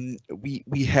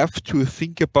 we have to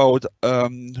think about,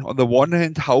 on the one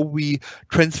hand, how we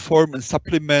transform and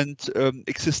supplement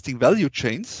existing value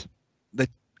chains. That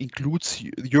includes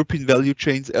European value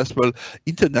chains as well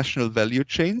international value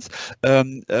chains,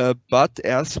 but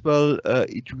as well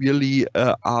it really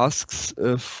asks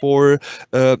for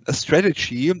a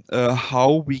strategy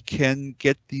how we can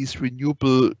get these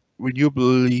renewably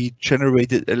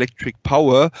generated electric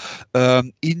power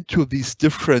into these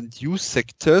different use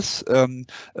sectors,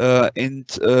 and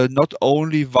not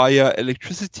only via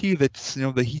electricity, that's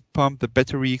the heat pump, the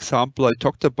battery example I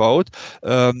talked about,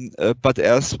 but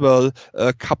as well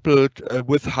coupled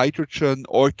with hydrogen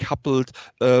or coupled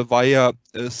via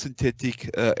synthetic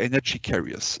energy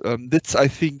carriers. That's, I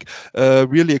think,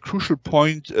 really a crucial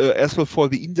point as well for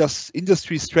the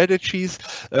industry strategies.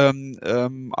 I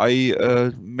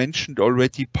mentioned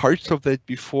already parts of that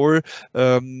before,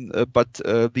 but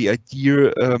the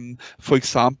idea, for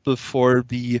example, for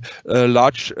the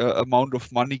large amount of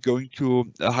money going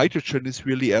to hydrogen is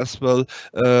really as well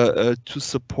to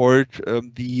support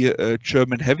the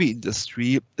German heavy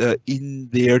industry in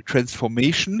their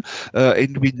transformation,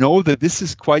 and we know that this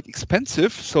is quite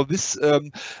expensive. So this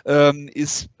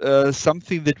is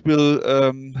something that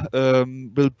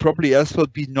will probably as well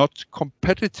be not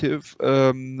competitive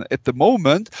at the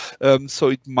moment. So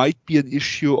it might be an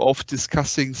issue of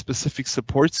discussing specific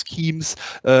support schemes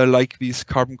like these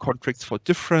carbon contracts for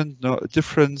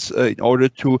difference in order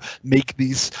to make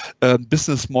these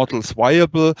business models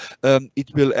viable.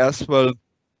 It will as well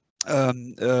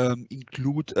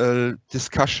include a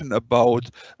discussion about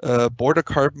border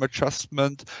carbon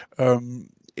adjustment,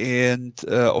 and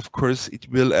of course it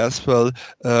will as well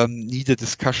need a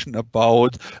discussion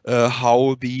about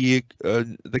how the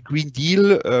Green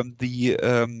Deal, the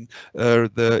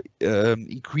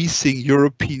increasing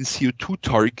European CO2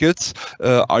 targets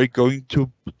are going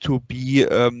to be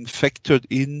factored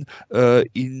in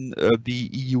the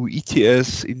EU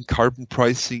ETS, in carbon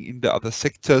pricing in the other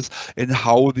sectors, and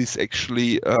how this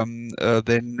actually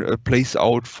then plays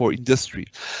out for industry.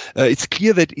 It's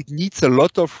clear that it needs a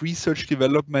lot of research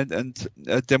development and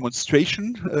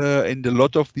demonstration, and a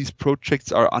lot of these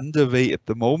projects are underway at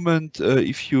the moment.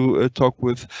 If you talk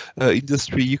with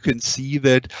industry, you can see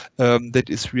that that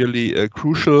is really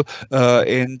crucial,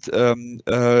 and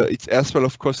it's as well,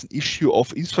 of course, an issue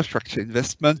of infrastructure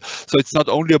investment. So it's not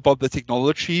only about the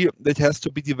technology that has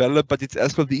to be developed, but it's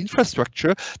as well the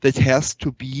infrastructure that has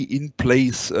to be in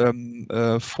place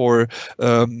for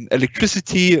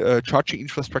electricity, charging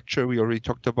infrastructure we already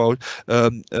talked about,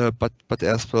 but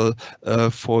as well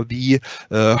for the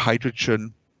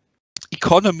hydrogen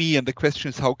economy. And the question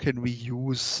is, how can we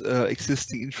use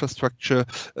existing infrastructure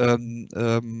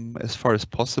as far as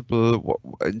possible,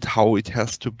 and how it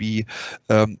has to be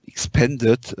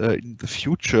expanded in the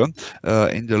future.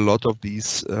 And a lot of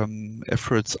these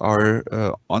efforts are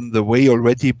on the way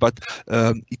already, but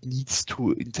it needs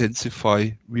to intensify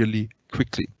really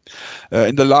quickly.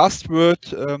 And the last word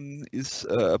is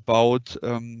about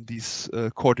this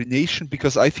coordination,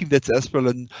 because I think that's as well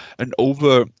an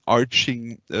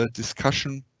overarching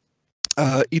discussion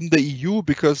in the EU,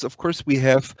 because of course we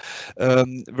have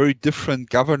very different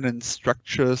governance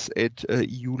structures at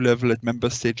EU level, at member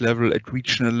state level, at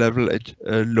regional level, at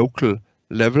local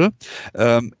level,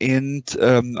 and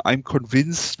I'm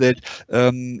convinced that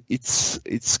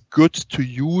it's good to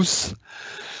use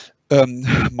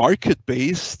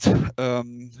market-based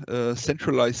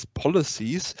centralized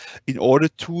policies in order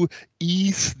to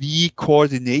ease the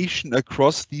coordination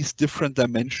across these different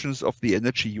dimensions of the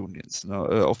energy unions,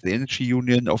 of the energy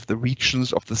union, of the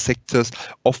regions, of the sectors,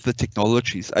 of the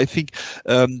technologies. I think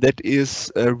that is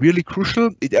really crucial.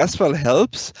 It as well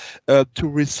helps to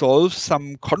resolve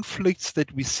some conflicts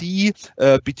that we see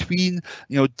between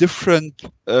different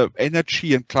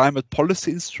energy and climate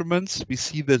policy instruments. We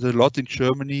see that a lot in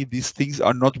Germany. These things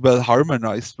are not well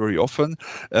harmonized very often,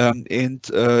 and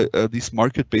these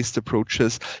market-based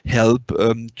approaches help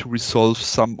to resolve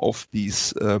some of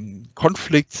these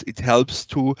conflicts. It helps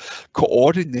to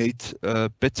coordinate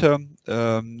better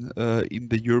in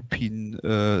the European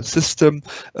system,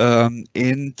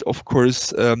 and of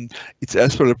course it's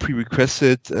as well a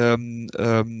prerequisite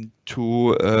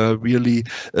to really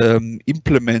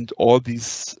implement all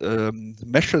these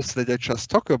measures that I just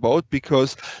talked about,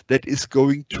 because that is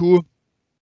going to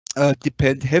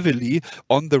depend heavily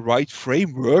on the right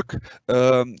framework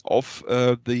for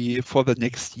the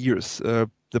next years.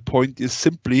 The point is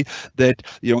simply that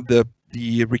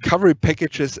the recovery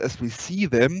packages as we see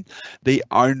them, they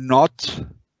are not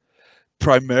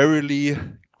primarily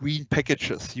green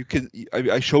packages.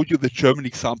 I showed you the German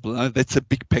example. That's a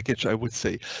big package, I would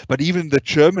say. But even the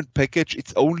German package,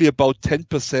 it's only about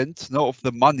 10% of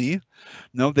the money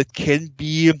that can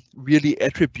be really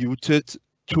attributed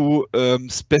to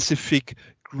specific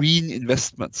green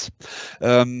investments.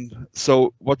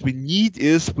 So what we need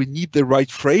is the right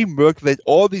framework that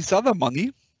all this other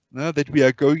money that we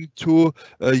are going to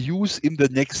use in the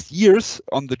next years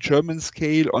on the German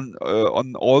scale, on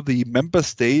all the member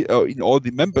states, in all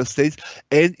the member states,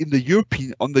 and on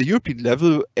the European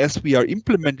level, as we are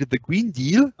implementing the Green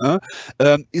Deal,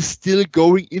 is still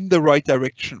going in the right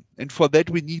direction. And for that,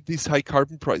 we need these high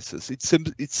carbon prices. It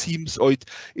seems, or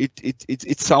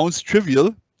it sounds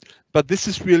trivial, but this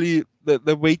is really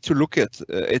the way to look at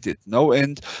it.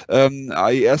 And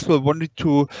I as well wanted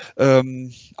to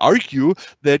argue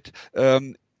that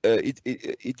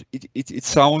it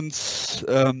sounds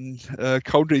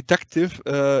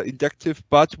counterintuitive,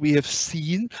 but we have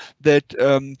seen that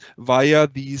via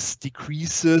these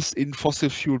decreases in fossil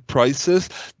fuel prices,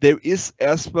 there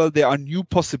are new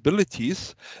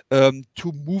possibilities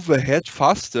to move ahead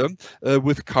faster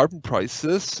with carbon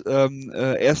prices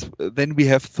than we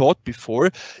have thought before,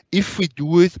 if we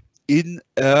do it in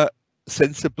a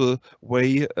sensible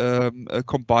way,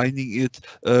 combining it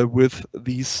with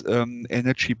these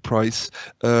energy price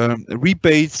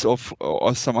rebates or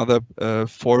some other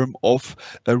form of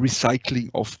recycling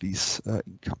of these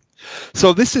income.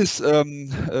 So this is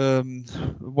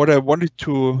what I wanted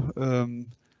to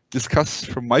discuss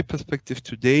from my perspective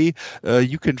today.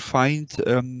 You can find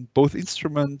both the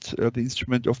instrument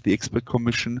of the Expert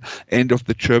Commission and of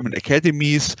the German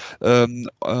academies on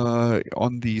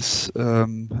these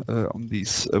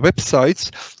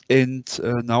websites. And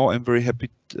now I'm very happy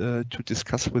to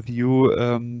discuss with you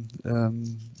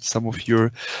some of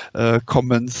your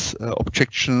comments,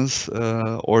 objections,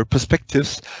 or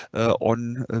perspectives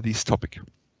on this topic.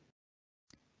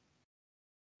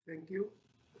 Thank you.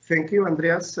 Thank you,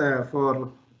 Andreas,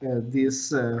 for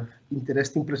these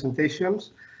interesting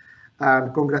presentations,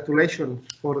 and congratulations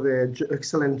for the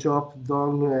excellent job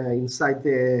done inside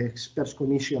the Experts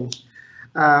Commissions.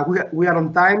 We are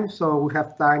on time, so we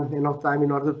have enough time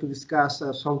in order to discuss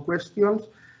some questions.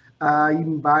 I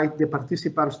invite the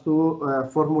participants to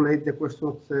formulate the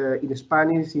questions in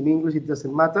Spanish, in English, it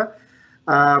doesn't matter.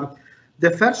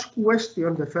 The first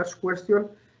question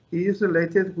is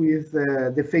related with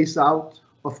the phase out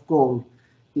of coal.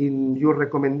 In your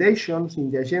recommendations in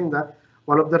the agenda,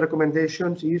 one of the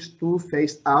recommendations is to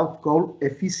phase out coal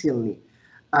efficiently.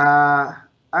 I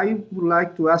would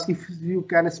like to ask if you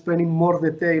can explain in more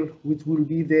detail which will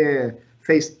be the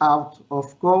phase out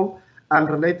of coal And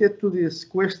related to this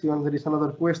question, there is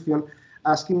another question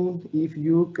asking if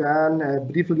you can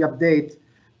briefly update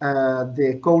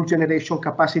the coal generation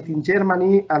capacity in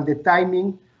Germany and the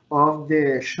timing of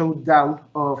the shutdown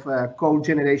of coal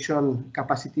generation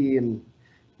capacity in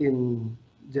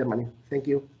Germany. Thank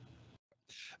you.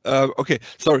 Okay,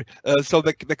 sorry. So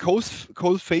the coal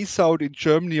phase out in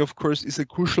Germany, of course, is a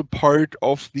crucial part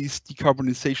of this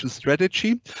decarbonization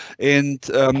strategy. And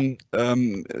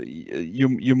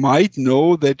you might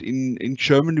know that in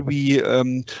Germany we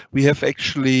have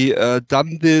actually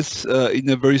done this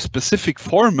in a very specific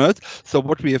format. So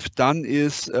what we have done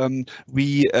is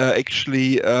we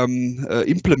actually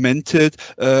implemented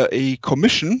a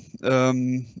commission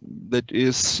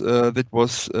that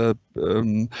was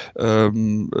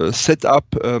set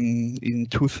up in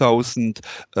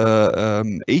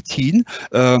 2018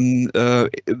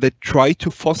 that try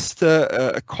to foster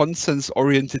a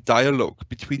consensus-oriented dialogue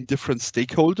between different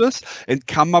stakeholders and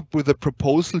come up with a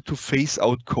proposal to phase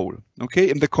out coal. Okay,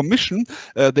 in the Commission,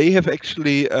 they have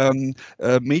actually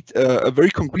made a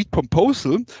very concrete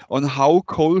proposal on how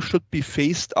coal should be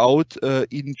phased out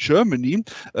in Germany.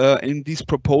 And this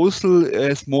proposal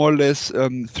has more or less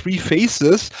 3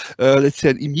 phases. Let's say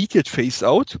an immediate phase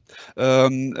out,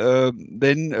 then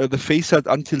the phase out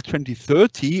until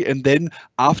 2030, and then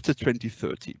after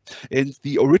 2030. And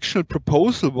the original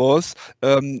proposal was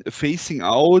phasing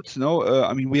out.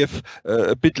 I mean, we have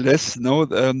a bit less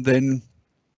than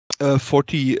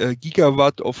 40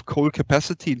 gigawatt of coal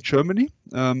capacity in Germany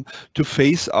to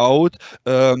phase out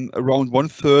around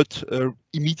 1/3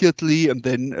 immediately, and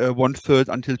then 1/3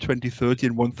 until 2030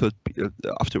 and 1/3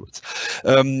 afterwards.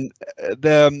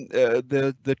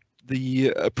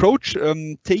 The approach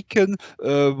taken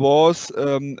was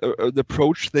an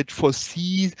approach that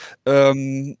foresees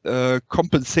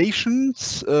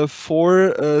compensations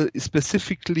for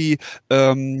specifically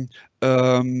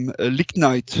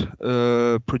lignite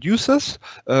producers.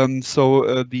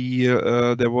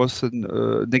 There was a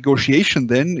negotiation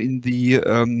then in the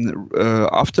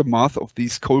aftermath of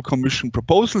these coal commission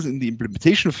proposals in the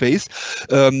implementation phase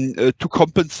to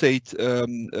compensate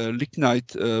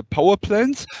lignite power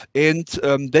plants, and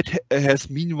that has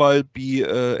meanwhile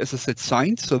as I said,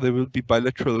 signed. So there will be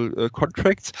bilateral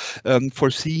contracts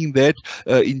foreseeing that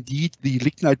indeed the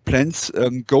lignite plants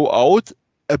go out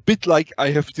a bit like I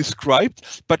have described,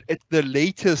 but at the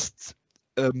latest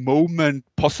moment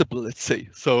possible, let's say.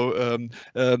 So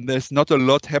there's not a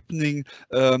lot happening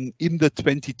in the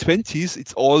 2020s.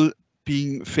 It's all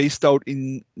being phased out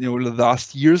in the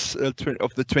last years of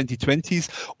the 2020s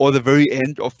or the very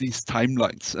end of these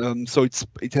timelines. So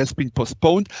it has been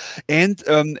postponed, and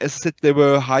as I said, there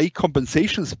were high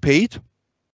compensations paid.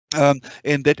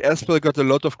 And that as well got a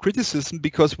lot of criticism,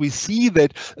 because we see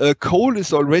that coal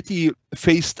is already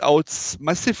phased out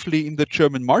massively in the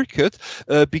German market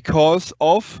because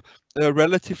of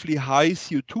relatively high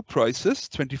CO2 prices,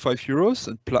 25 euros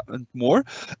and more,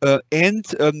 and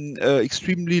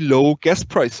extremely low gas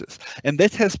prices. And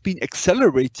that has been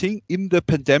accelerating in the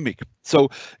pandemic. So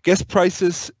gas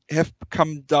prices have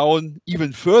come down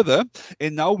even further,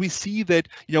 and now we see that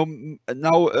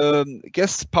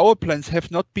gas power plants have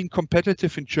not been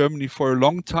competitive in Germany for a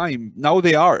long time. Now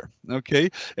they are, okay,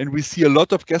 and we see a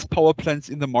lot of gas power plants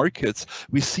in the markets.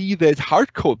 We see that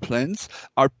hard coal plants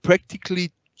are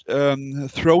practically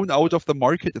thrown out of the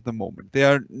market at the moment. They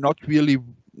are not really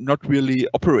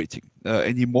operating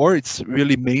anymore. It's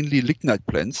really mainly lignite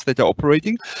plants that are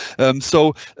operating.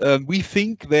 So we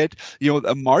think that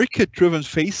a market-driven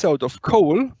phase out of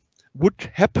coal would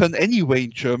happen anyway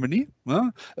in Germany.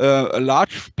 A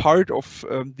large part of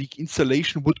the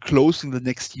installation would close in the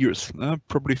next years,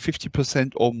 probably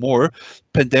 50% or more,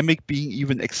 pandemic being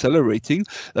even accelerating.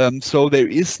 So there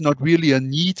is not really a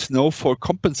need for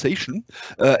compensation.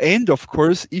 And of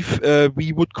course, if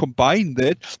we would combine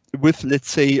that with, let's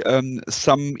say,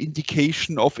 some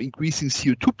indication of increasing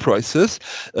CO2 prices,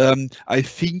 I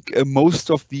think most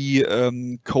of the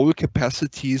coal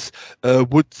capacities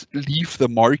would leave the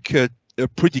market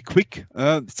pretty quick.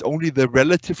 It's only the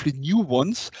relatively new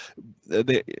ones.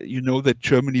 That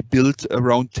Germany built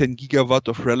around 10 gigawatt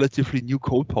of relatively new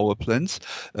coal power plants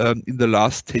in the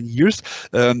last 10 years.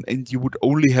 And you would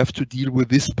only have to deal with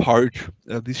this part,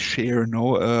 this share,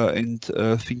 and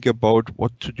think about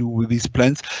what to do with these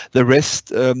plants. The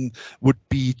rest would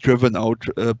be driven out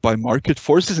by market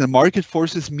forces, and market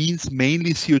forces means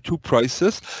mainly CO2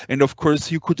 prices. And of course,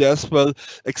 you could as well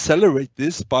accelerate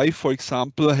this by, for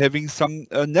example, having some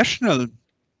national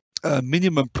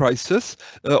minimum prices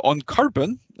on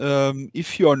carbon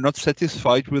if you are not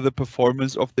satisfied with the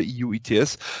performance of the EU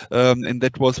ETS, and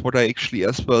that was what I actually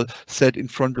as well said in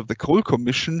front of the Coal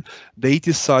Commission, they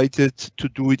decided to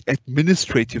do it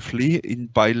administratively in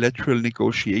bilateral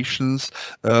negotiations,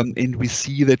 and we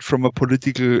see that from a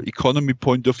political economy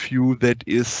point of view, that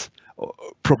is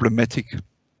problematic,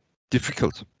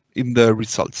 difficult in the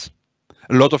results.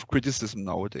 A lot of criticism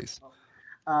nowadays.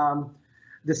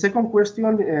 The second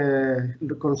question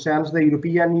concerns the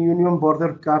European Union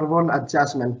border carbon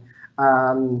adjustment.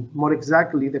 More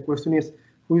exactly, the question is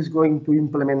who is going to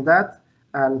implement that,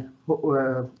 and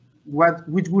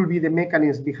which will be the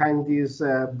mechanism behind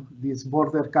this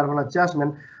border carbon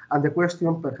adjustment. And the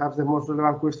question, perhaps the most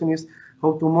relevant question, is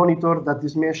how to monitor that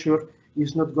this measure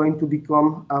is not going to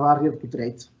become a barrier to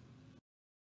trade.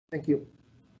 Thank you.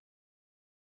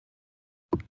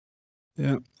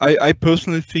 Yeah, I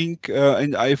personally think,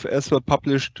 and I've as well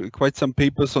published quite some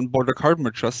papers on border carbon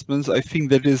adjustments. I think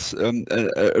that is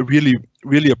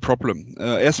really a problem.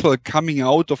 As well, coming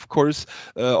out, of course,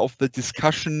 of the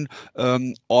discussion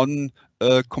on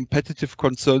competitive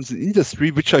concerns in industry,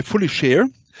 which I fully share.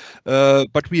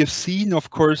 But we have seen,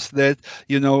 of course, that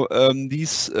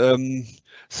these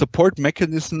support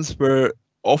mechanisms were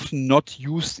often not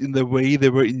used in the way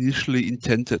they were initially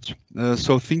intended.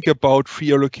 So think about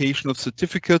free allocation of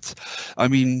certificates. I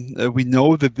mean, we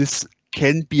know that this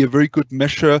can be a very good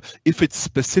measure if it's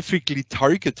specifically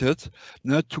targeted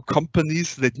to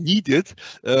companies that need it.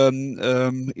 In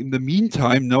the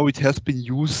meantime, now it has been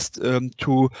used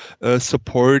to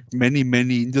support many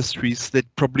industries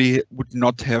that probably would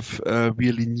not have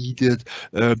really needed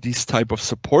this type of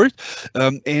support.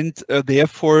 And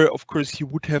therefore, of course, you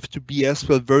would have to be as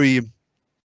well very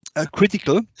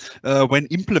critical when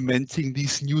implementing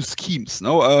these new schemes.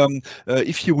 Now,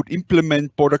 if you would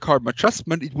implement border carbon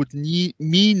adjustment, it would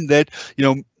mean that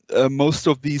most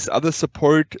of these other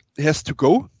support has to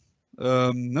go.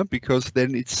 Because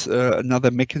then it's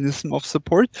another mechanism of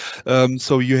support.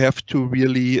 So you have to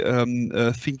really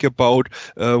think about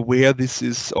where this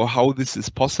is or how this is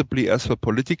possibly as well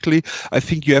politically. I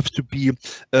think you have to be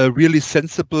really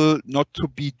sensible, not to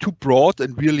be too broad,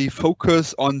 and really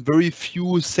focus on very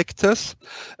few sectors.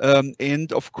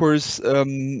 And of course,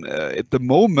 at the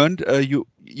moment,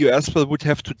 you as well would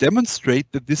have to demonstrate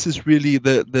that this is really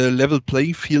the level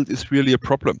playing field is really a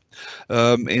problem,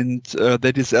 and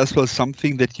that is as well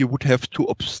something that you would have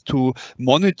to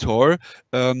monitor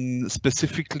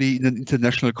specifically in an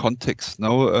international context.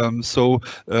 Now, so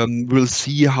we'll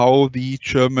see how the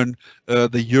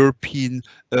European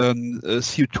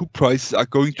CO2 prices are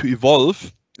going to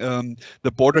evolve.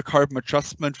 The border carbon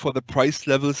adjustment for the price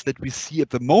levels that we see at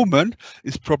the moment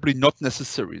is probably not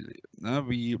necessary.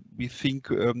 We think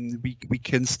we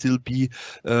can still be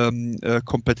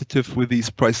competitive with these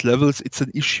price levels. It's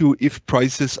an issue if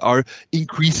prices are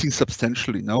increasing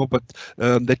substantially now, but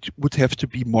that would have to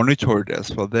be monitored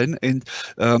as well then. And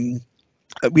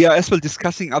we are as well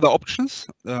discussing other options.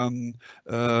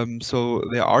 So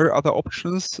there are other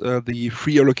options. The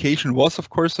free allocation was, of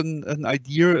course, an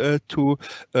idea to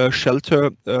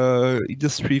shelter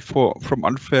industry from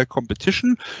unfair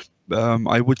competition.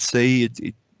 I would say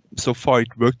so far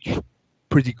it worked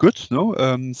pretty good, no?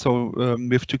 So we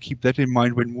have to keep that in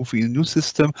mind when moving a new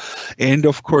system. And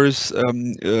of course,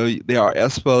 there are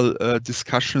as well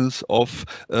discussions of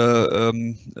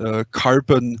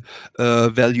carbon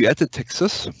value-added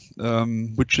taxes,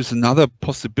 which is another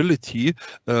possibility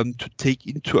to take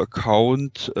into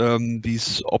account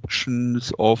these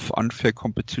options of unfair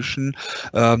competition.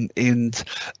 And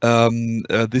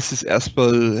this is as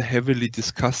well heavily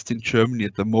discussed in Germany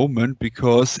at the moment,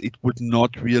 because it would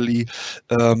not really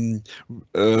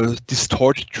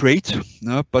distort trade,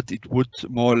 but it would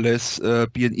more or less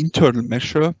be an internal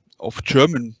measure of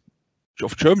Germany,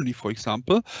 for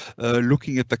example,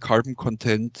 looking at the carbon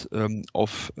content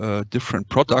of different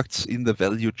products in the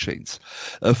value chains.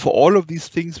 For all of these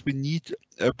things, we need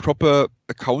a proper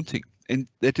accounting. And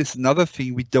that is another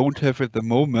thing we don't have at the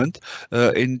moment.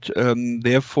 And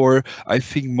therefore, I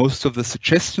think most of the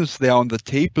suggestions there on the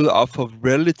table are for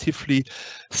relatively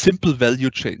simple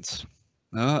value chains,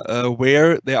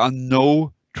 where there are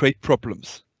no trade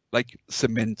problems, like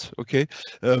cement. Okay,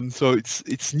 so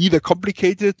it's neither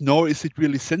complicated nor is it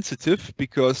really sensitive,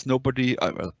 because nobody,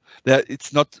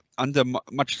 it's not under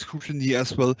much scrutiny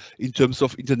as well in terms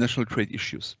of international trade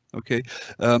issues. Okay,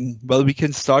 well, we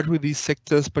can start with these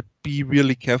sectors, but be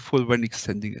really careful when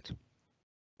extending it.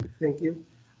 Thank you.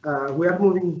 We are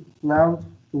moving now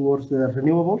towards the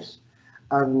renewables,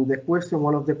 and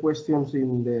one of the questions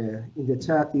in the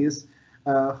chat is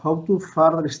how to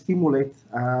further stimulate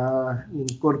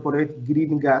incorporate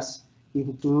green gas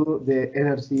into the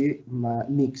energy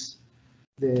mix,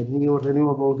 the new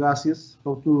renewable gases,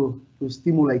 how to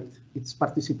stimulate its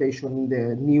participation in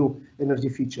the new energy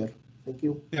feature. Thank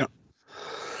you. Yeah.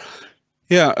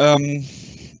 Yeah.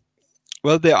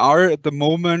 Well, there are at the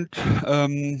moment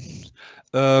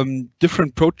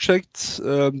different projects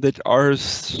that are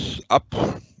up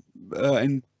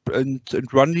and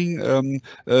running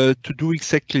to do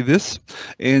exactly this,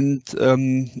 and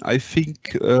I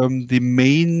think the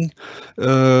main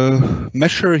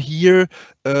measure here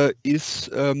is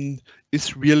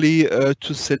really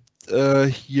to set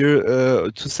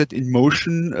to set in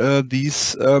motion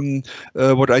these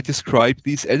what I described,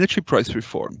 these energy price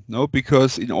reform. No,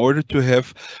 because in order to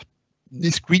have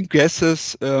these green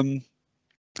gases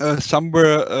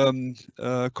somewhere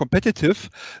competitive,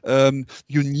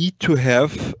 you need to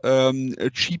have a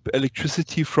cheap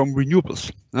electricity from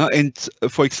renewables. And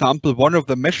for example, one of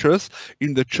the measures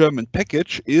in the German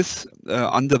package is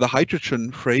under the hydrogen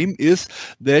frame is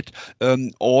that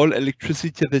all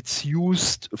electricity that's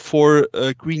used for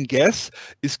green gas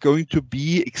is going to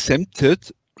be exempted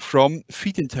from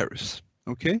feed-in tariffs.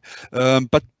 Okay,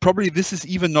 but probably this is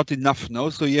even not enough now.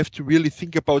 So you have to really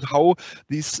think about how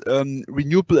this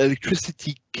renewable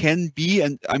electricity can be.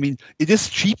 And I mean, it is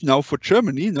cheap now for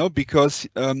Germany, no, because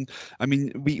I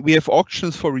mean, we have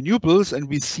auctions for renewables, and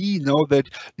we see now that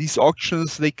these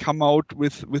auctions, they come out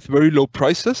with very low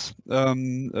prices.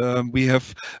 We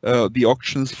have the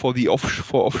auctions for the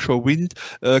offshore wind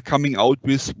coming out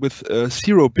with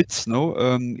 0 bids, no,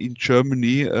 in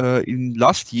Germany in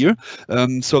last year.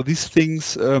 So these things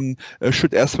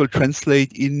should as well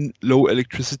translate in low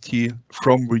electricity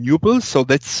from renewables. So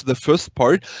that's the first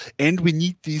part. And we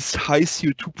need these high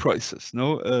CO2 prices.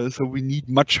 No, so we need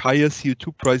much higher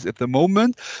CO2 price at the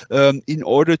moment in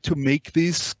order to make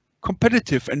this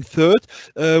competitive. And third,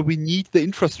 we need the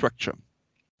infrastructure.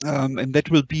 And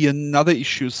that will be another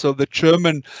issue. So the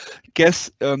German gas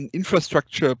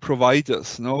infrastructure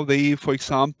providers, no, they, for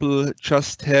example,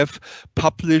 just have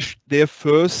published their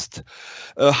first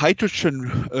hydrogen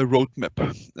roadmap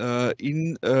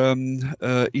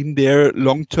in their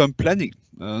long-term planning.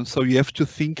 So you have to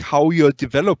think how you're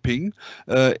developing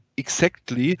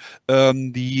exactly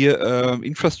the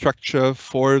infrastructure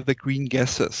for the green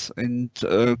gases, and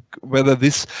whether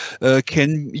this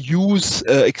can use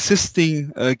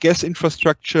existing gas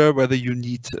infrastructure, whether you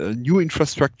need new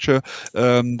infrastructure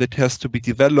that has to be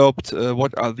developed.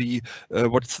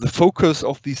 What's the focus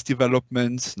of these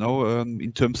developments? No,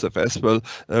 in terms of as well,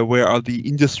 where are the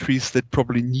industries that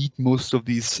probably need most of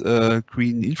these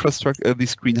green infrastructure,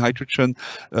 this green hydrogen?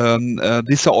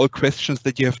 These are all questions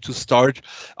that you have to start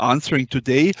answering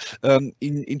today.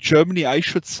 In Germany, I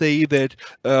should say that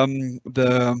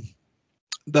the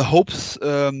hopes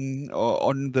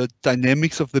on the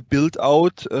dynamics of the build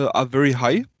out are very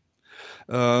high,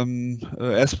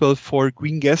 as well for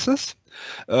green gases.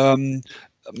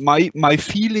 My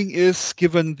feeling is,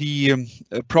 given the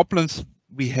problems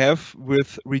we have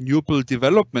with renewable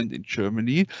development in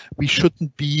Germany, we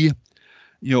shouldn't be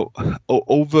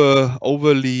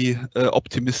overly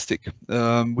optimistic.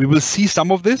 We will see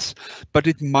some of this, but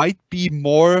it might be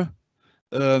more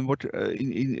what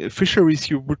in fisheries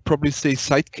you would probably say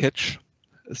side catch,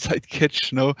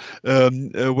 no,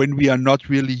 when we are not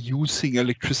really using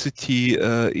electricity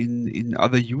in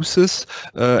other uses,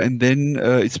 and then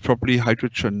it's probably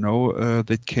hydrogen, no,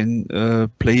 that can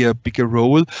play a bigger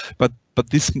role, but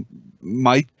this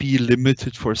might be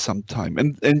limited for some time.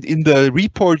 And in the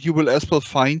report you will as well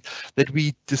find that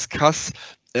we discuss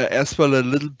as well a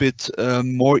little bit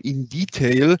more in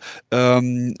detail,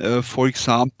 for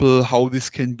example, how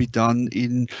this can be done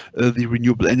in the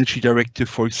Renewable Energy Directive,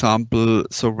 for example,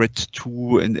 so RED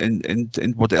II,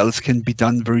 and what else can be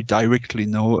done very directly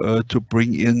now to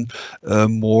bring in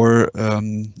more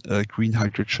green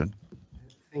hydrogen.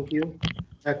 Thank you.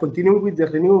 Continuing with the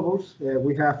renewables,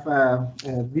 we have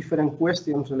different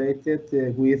questions related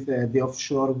with the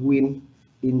offshore wind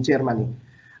in Germany.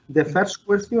 The first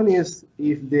question is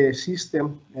if the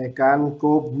system can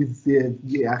cope with the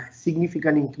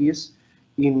significant increase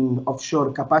in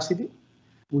offshore capacity,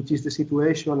 which is the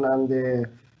situation and the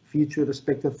future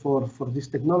expected for this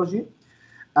technology.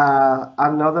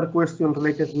 Another question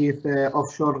related with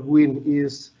offshore wind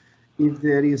is if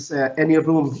there is any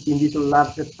room in this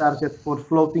larger target for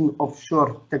floating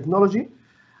offshore technology.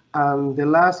 And the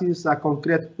last is a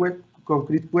concrete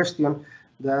question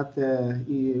that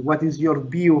what is your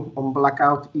view on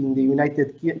blackout in the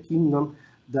United Kingdom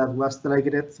that was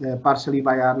triggered partially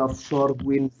by an offshore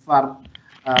wind farm,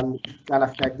 and can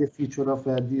affect the future of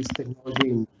this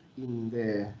technology in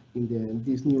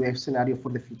this new scenario for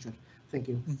the future. Thank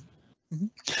you.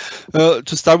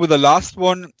 To start with the last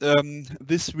one,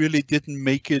 this really didn't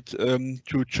make it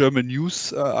to German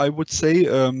news, I would say.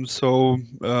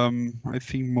 I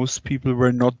think most people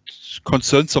were not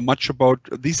concerned so much about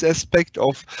this aspect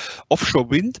of offshore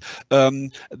wind.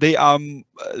 They are,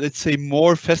 let's say,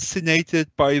 more fascinated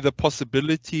by the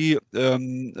possibility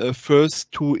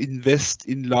first to invest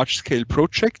in large-scale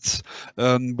projects,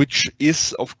 which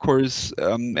is, of course,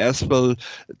 as well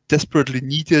desperately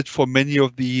needed for many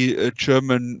of the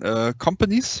German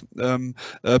companies.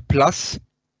 Plus,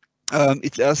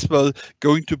 it's as well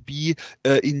going to be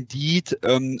indeed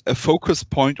a focus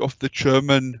point of the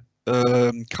German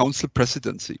Council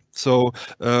presidency. So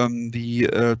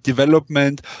the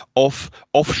development of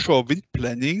offshore wind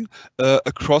planning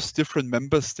across different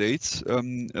member states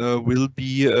will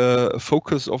be a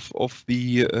focus of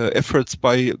the efforts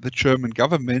by the German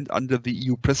government under the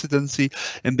EU presidency,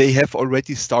 and they have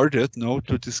already started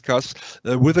to discuss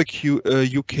with the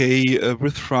UK,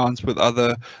 with France, with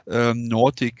other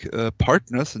Nordic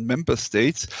partners and member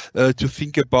states to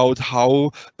think about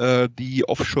how the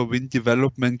offshore wind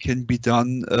development can be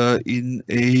done in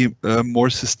a more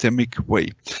systemic way.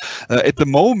 At the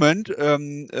moment,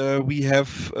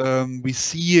 we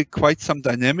see quite some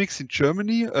dynamics in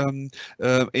Germany, and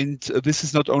this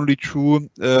is not only true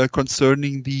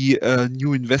concerning the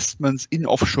new investments in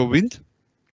offshore wind.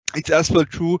 It's as well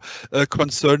true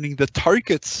concerning the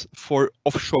targets for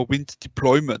offshore wind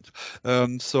deployment.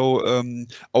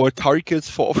 Our targets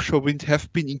for offshore wind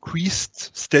have been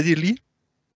increased steadily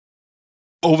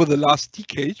over the last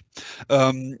decade.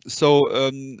 In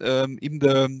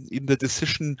the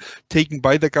decision taken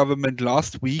by the government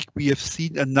last week, we have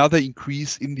seen another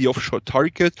increase in the offshore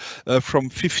target from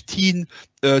 15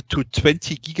 to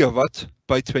 20 gigawatt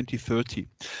by 2030.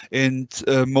 And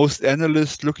most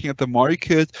analysts looking at the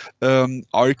market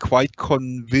are quite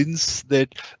convinced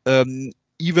that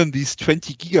even these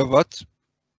 20 gigawatt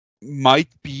might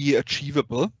be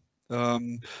achievable.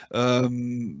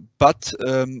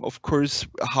 Of course,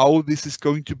 how this is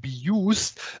going to be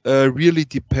used really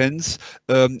depends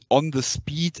on the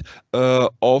speed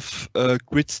of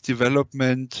grid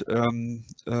development,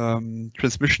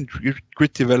 transmission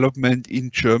grid development in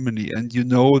Germany. And you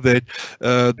know that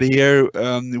there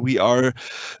we are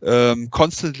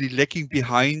constantly lagging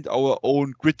behind our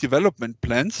own grid development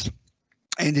plans.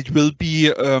 And it will be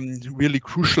really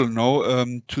crucial now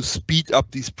to speed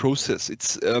up this process.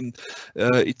 It's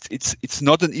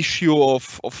not an issue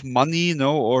of money,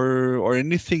 or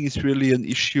anything. It's really an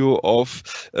issue of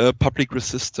public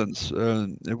resistance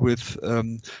with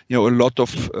a lot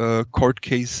of court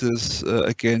cases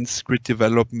against grid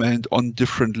development on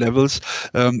different levels,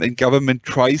 and government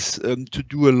tries to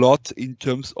do a lot in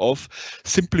terms of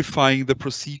simplifying the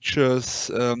procedures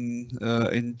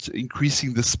and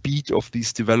increasing the speed of these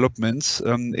developments,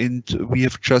 and we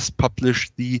have just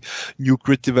published the new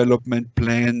grid development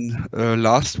plan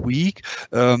last week,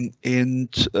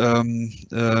 and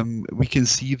we can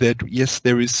see that yes,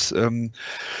 there is a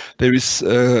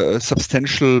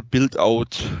substantial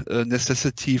build-out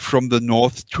necessity from the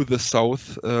north to the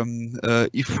south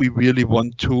if we really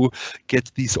want to get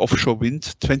these offshore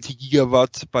wind 20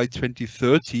 gigawatt by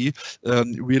 2030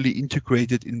 really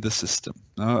integrated in the system.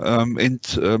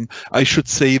 I should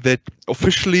say that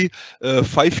officially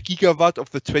 5 gigawatt of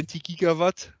the 20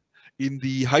 gigawatt in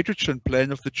the hydrogen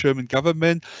plan of the German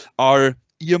government are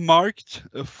earmarked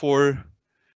for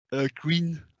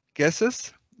green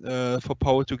gases, for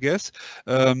power to gas.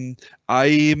 I'm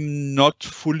not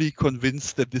fully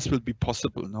convinced that this will be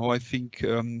possible. No, I think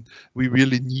we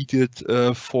really need it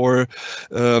for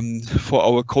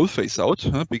our coal phase out,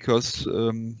 because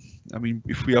I mean,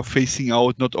 if we are phasing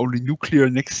out not only nuclear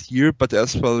next year, but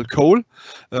as well coal,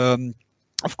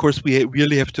 of course, we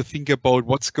really have to think about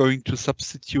what's going to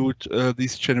substitute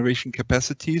these generation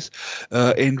capacities,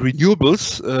 and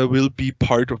renewables will be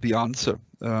part of the answer.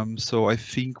 So I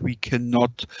think we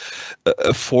cannot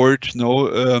afford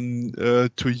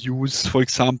to use, for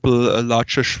example, a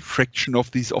larger fraction of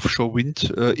these offshore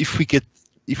wind if we get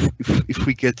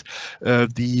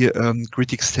the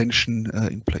grid extension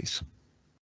in place.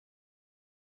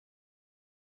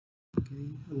 Okay,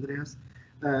 Andreas.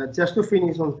 Just to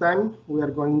finish on time, we are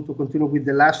going to continue with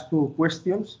the last two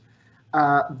questions.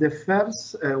 The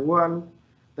first one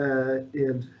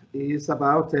is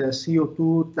about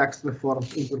CO2 tax reform.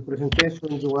 In your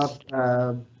presentation, you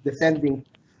are defending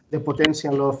the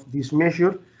potential of this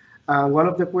measure. One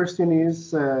of the questions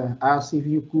is, as if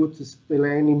you could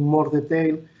explain in more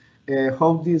detail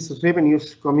how these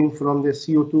revenues coming from the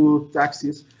CO2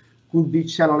 taxes could be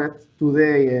channeled to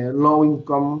the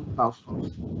low-income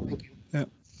households. Thank you.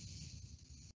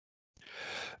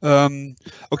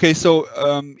 Okay, so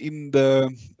in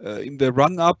the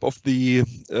run-up of the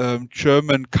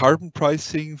German carbon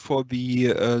pricing for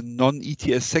the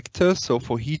non-ETS sector, so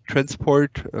for heat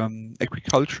transport,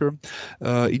 agriculture,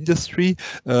 industry,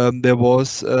 there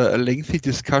was a lengthy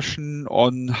discussion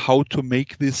on how to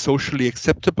make this socially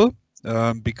acceptable.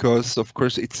 Because of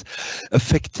course it's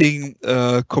affecting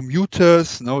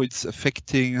commuters, it's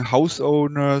affecting house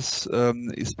owners,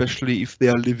 especially if they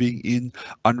are living in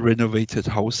unrenovated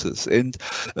houses. And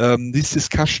this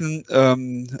discussion,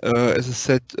 as I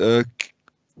said,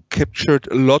 captured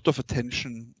a lot of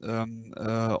attention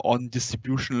on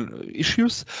distributional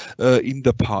issues in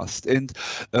the past. And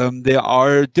there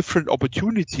are different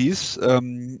opportunities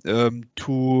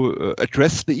to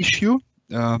address the issue.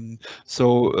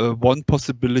 So one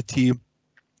possibility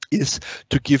is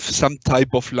to give some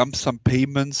type of lump sum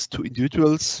payments to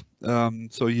individuals.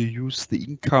 So you use the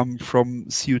income from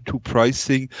CO2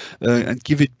 pricing and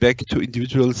give it back to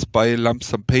individuals by lump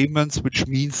sum payments, which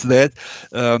means that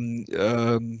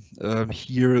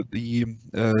here the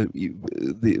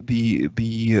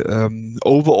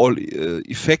overall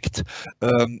effect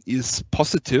is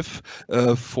positive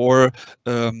for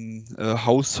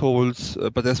households,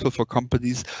 but as well for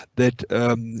companies that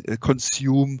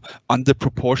consume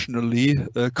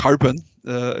underproportionally carbon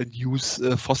and use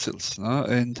fossils,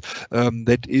 and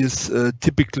that is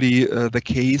typically the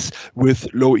case with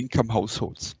low-income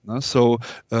households. So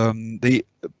they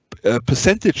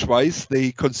percentage-wise,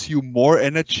 they consume more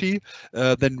energy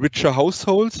than richer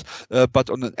households,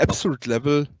 but on an absolute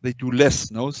level, they do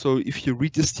less. So if you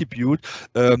redistribute,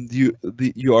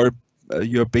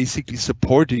 you're basically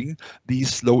supporting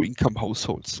these low-income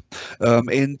households,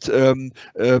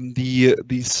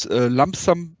 these lump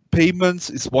sum payments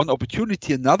is one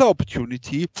opportunity. Another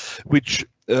opportunity, which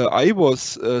I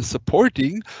was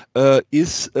supporting,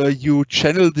 is you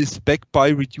channel this back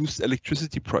by reduced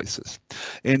electricity prices.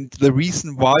 And the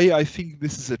reason why I think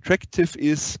this is attractive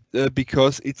is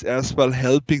because it's as well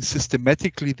helping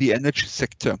systematically the energy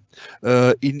sector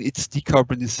in its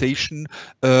decarbonization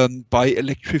by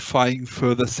electrifying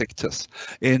further sectors.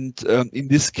 And in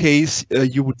this case,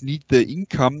 you would need the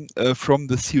income from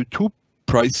the CO2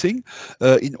 pricing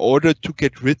in order to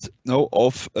get rid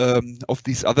of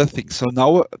these other things. So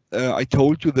now I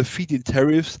told you the feed-in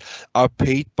tariffs are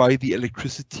paid by the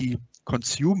electricity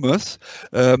consumers.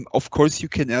 Of course, you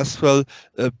can as well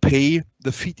pay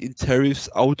the feed-in tariffs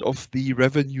out of the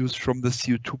revenues from the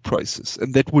CO2 prices,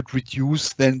 and that would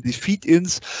reduce then the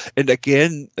feed-ins, and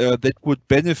again that would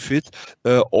benefit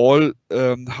all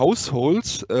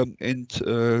households and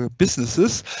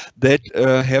businesses that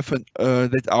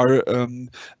that are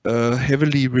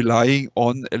heavily relying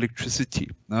on electricity.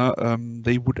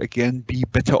 They would again be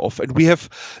better off, and we have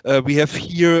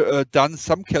here done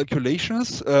some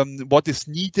calculations what is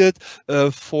needed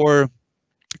for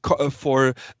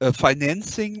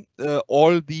financing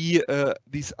all these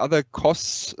other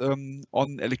costs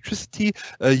on electricity.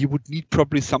 You would need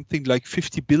probably something like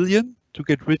 50 billion to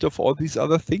get rid of all these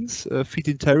other things,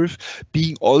 feed-in tariff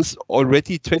being also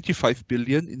already 25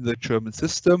 billion in the German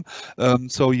system.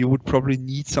 So you would probably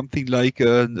need something like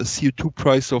a CO2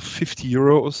 price of 50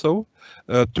 euro or so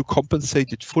to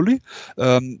compensate it fully.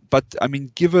 But I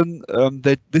mean, given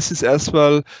that this is as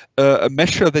well a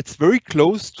measure that's very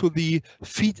close to the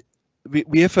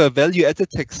we have a value-added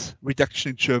tax reduction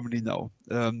in Germany now,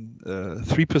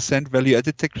 3%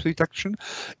 value-added tax reduction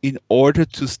in order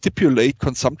to stimulate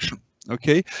consumption.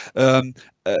 Okay,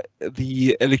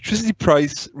 the electricity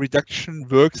price reduction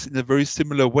works in a very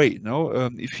similar way.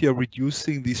 If you're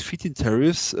reducing these feed-in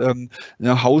tariffs,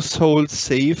 households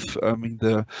save. I mean,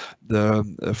 the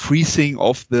freezing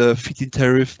of the feed-in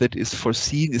tariff that is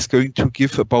foreseen is going to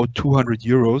give about 200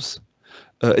 euros.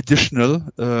 Additional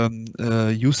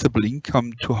usable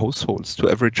income to households, to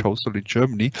average household in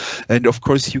Germany, and of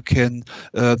course you can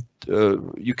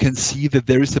see that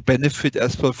there is a benefit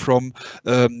as well from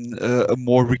a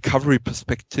more recovery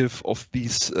perspective of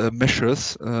these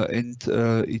measures, and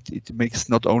it makes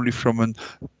not only from an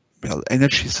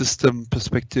energy system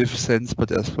perspective sense,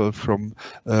 but as well from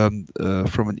an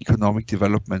economic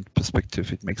development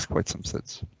perspective, it makes quite some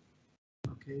sense.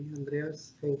 Okay,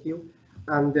 Andreas, thank you.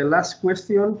 And the last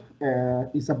question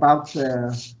is about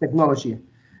technology.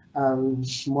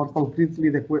 More concretely,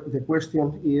 the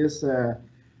question is,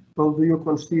 how do you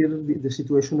consider the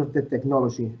situation of the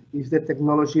technology? Is the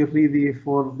technology ready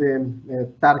for the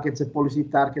targets, the policy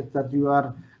targets that you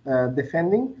are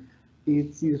defending?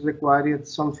 It is required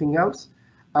something else?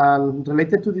 And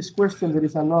related to this question, there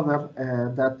is another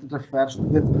that refers to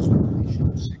the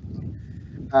transportation sector.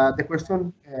 The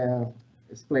question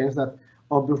explains that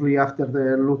obviously after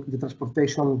the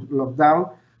transportation lockdown,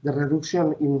 the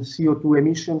reduction in CO2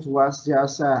 emissions was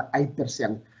just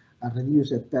 8%, a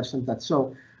reduced percentage.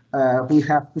 So we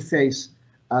have to face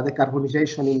the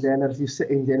carbonization in the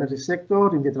energy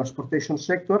sector, in the transportation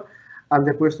sector, and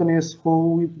the question is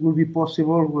how it will be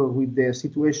possible with the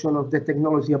situation of the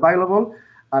technology available,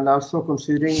 and also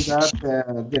considering that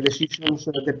the decisions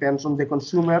depends on the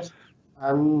consumers,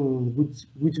 and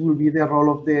which will be the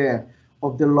role of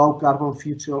the low carbon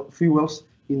fuels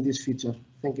in this future.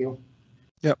 Thank you.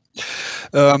 Yeah,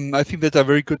 I think that are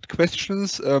very good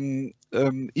questions.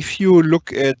 If you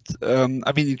look at,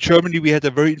 I mean, in Germany, we had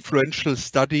a very influential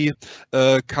study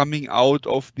coming out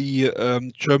of the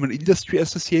German Industry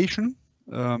Association.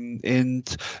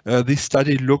 And this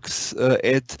study looks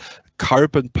at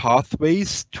carbon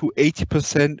pathways to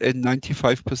 80% and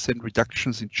 95%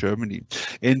 reductions in Germany.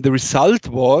 And the result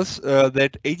was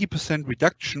that 80%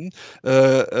 reduction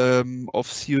of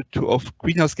CO2, of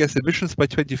greenhouse gas emissions by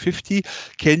 2050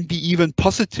 can be even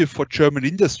positive for German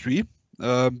industry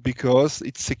because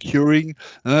it's securing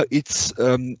its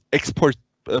export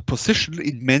position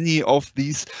in many of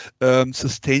these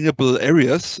sustainable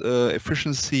areas,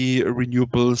 efficiency,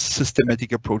 renewables,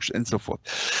 systematic approach, and so forth.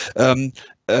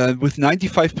 With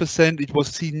 95%, it was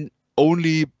seen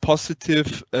only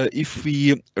positive if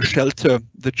we shelter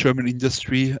the German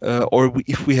industry or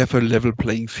if we have a level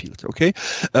playing field. Okay.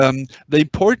 The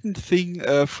important thing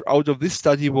out of this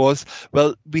study was,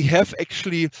 well, we have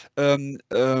actually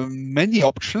many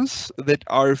options that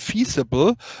are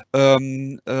feasible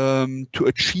to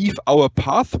achieve our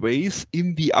pathways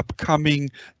in the upcoming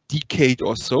decade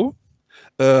or so.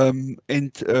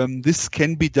 This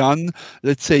can be done,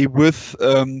 let's say, with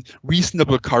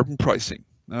reasonable carbon pricing.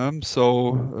 I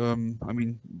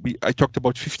mean, I talked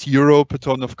about 50 euro per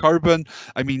ton of carbon.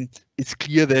 I mean, it's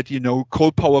clear that, you know,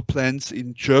 coal power plants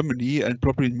in Germany and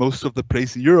probably in most of the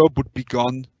places in Europe would be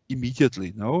gone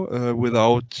immediately,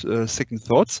 without second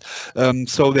thoughts.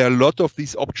 So there are a lot of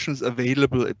these options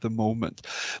available at the moment.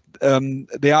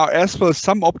 There are as well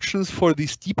some options for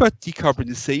this deeper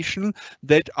decarbonization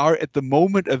that are at the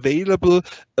moment available,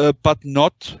 but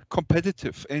not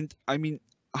competitive. And I mean,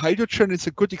 hydrogen is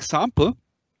a good example.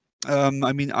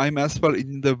 I mean, I'm as well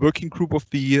in the working group of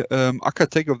the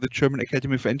ACATEC, of the German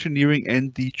Academy of Engineering,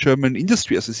 and the German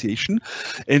Industry Association.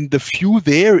 And the view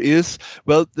there is,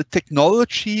 well, the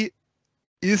technology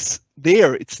is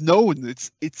there, it's known,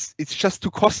 it's just too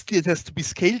costly, it has to be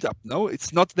scaled up. No,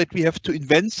 it's not that we have to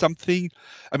invent something.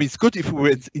 I mean, it's good if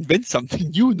we invent something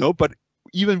new, but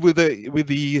even with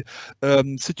the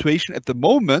situation at the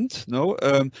moment,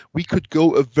 we could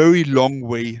go a very long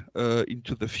way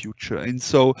into the future. And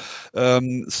so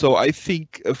I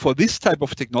think for this type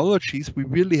of technologies, we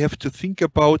really have to think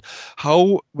about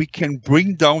how we can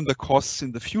bring down the costs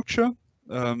in the future.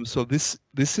 So this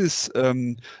is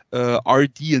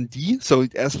RD&D. So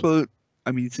it as well,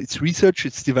 I mean, it's research,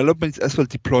 it's development, it's as well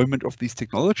deployment of this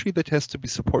technology that has to be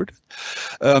supported.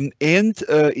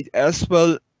 It as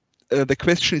well, the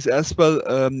question is as well,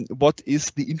 what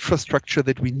is the infrastructure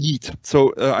that we need?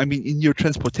 So, I mean, in your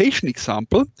transportation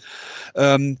example,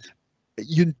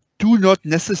 you do not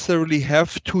necessarily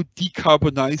have to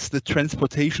decarbonize the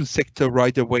transportation sector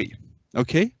right away.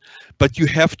 Okay, but you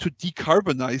have to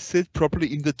decarbonize it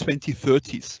probably in the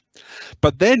 2030s.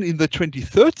 But then in the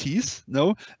 2030s,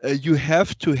 you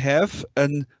have to have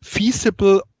a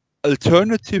feasible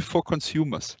alternative for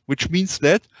consumers, which means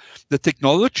that the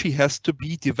technology has to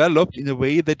be developed in a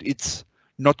way that it's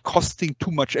not costing too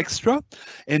much extra,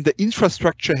 and the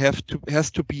infrastructure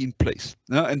has to be in place.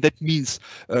 And that means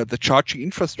the charging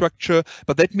infrastructure,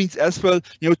 but that means as well,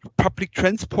 public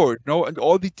transport, and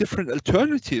all the different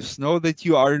alternatives, that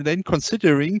you are then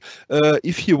considering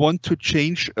if you want to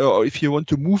change or if you want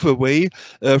to move away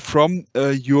from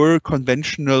your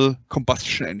conventional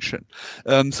combustion engine.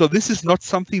 So this is not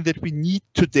something that we need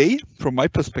today, from my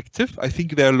perspective. I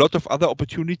think there are a lot of other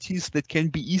opportunities that can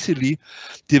be easily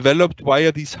developed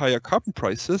via these higher carbon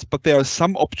prices, but there are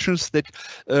some options that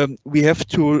we have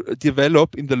to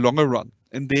develop in the longer run.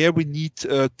 And there we need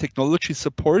technology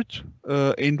support,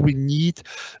 and we need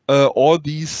all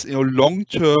these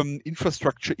long-term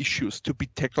infrastructure issues to be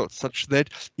tackled, such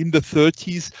that in the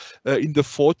 30s, in the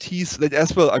 40s, that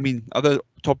as well, I mean, other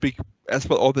topic as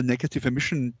well, all the negative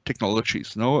emission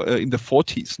technologies, in the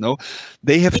 40s,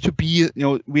 they have to be,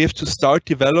 we have to start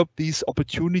develop these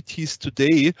opportunities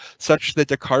today, such that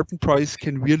the carbon price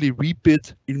can really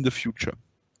rebid in the future.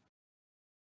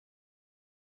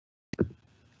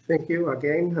 Thank you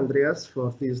again, Andreas,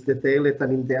 for these detailed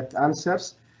and in-depth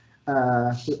answers.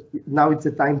 Now it's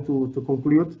the time to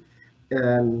conclude.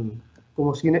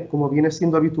 Como viene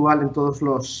siendo habitual en todos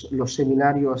los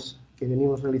seminarios que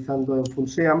venimos realizando en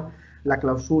Funseam, la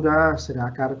clausura será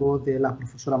a cargo de la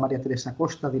profesora María Teresa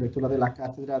Costa, directora de la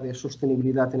Cátedra de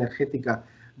Sostenibilidad Energética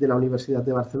de la Universidad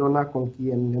de Barcelona, con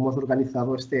quien hemos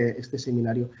organizado este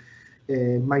seminario.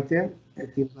 Maite,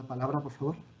 tienes la palabra, por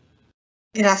favor.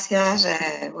 Gracias.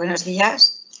 Buenos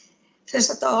días.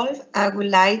 First of all, I would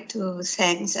like to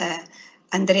thank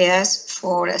Andreas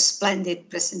for a splendid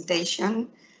presentation,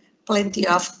 plenty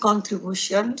of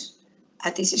contributions,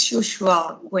 as is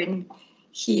usual when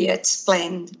he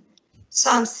explained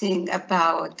something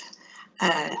about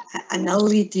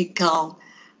analytical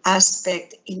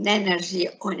aspect in energy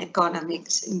or in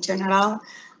economics in general,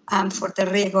 and for the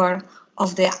rigor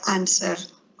of the answer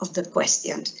of the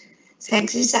questions.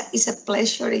 Thanks. It's a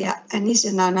pleasure and it's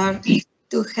an honor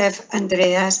to have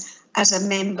Andreas as a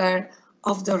member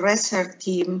of the research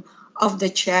team of the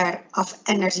Chair of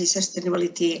Energy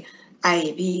Sustainability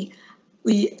IEB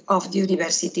of the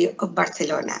University of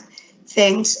Barcelona.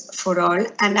 Thanks for all,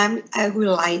 and I would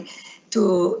like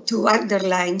to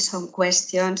underline some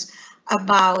questions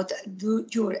about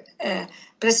your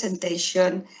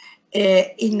presentation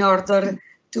in order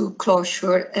to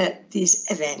closure this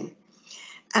event.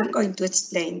 I'm going to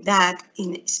explain that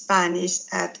in Spanish,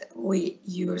 as we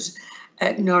use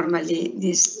normally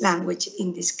this language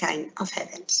in this kind of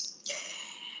events.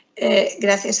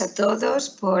 Gracias a todos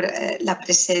por la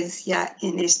presencia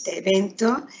en este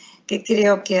evento, que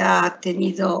creo que ha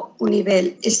tenido un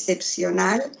nivel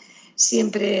excepcional.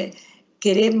 Siempre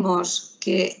queremos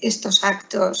que estos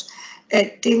actos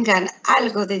tengan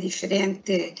algo de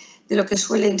diferente de lo que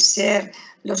suelen ser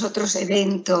los otros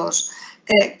eventos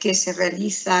que se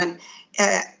realizan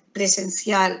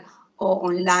presencial o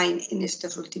online en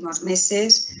estos últimos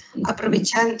meses,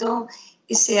 aprovechando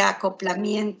ese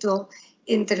acoplamiento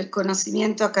entre el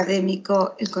conocimiento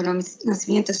académico, el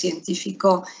conocimiento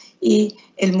científico y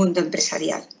el mundo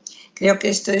empresarial. Creo que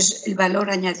esto es el valor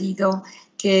añadido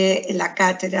que la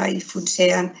Cátedra y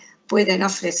Funseam pueden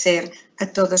ofrecer a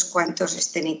todos cuantos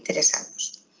estén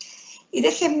interesados. Y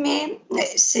déjenme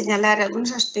señalar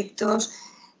algunos aspectos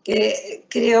que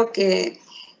creo que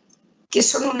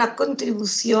son una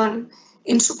contribución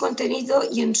en su contenido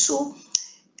y en su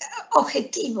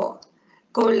objetivo,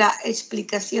 con la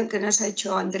explicación que nos ha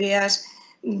hecho Andreas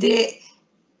de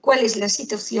cuál es la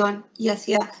situación y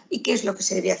qué es lo que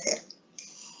se debe hacer.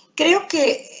 Creo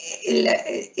que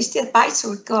este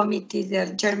Advisory Committee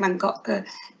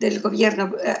del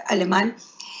Gobierno alemán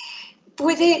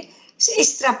puede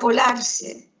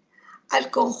extrapolarse al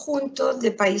conjunto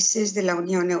de países de la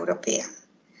Unión Europea,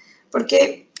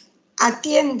 porque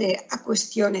atiende a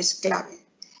cuestiones clave.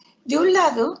 De un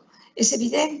lado, es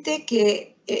evidente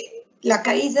que la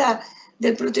caída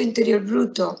del Producto Interior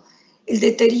Bruto, el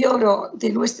deterioro de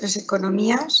nuestras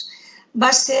economías, va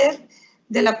a ser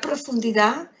de la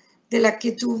profundidad de la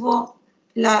que tuvo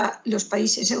los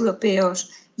países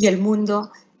europeos y el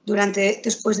mundo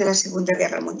después de la Segunda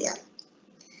Guerra Mundial.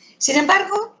 Sin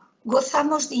embargo,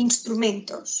 gozamos de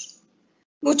instrumentos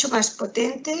mucho más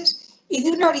potentes y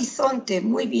de un horizonte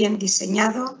muy bien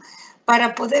diseñado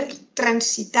para poder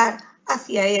transitar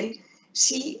hacia él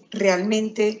si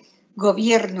realmente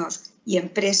gobiernos y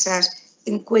empresas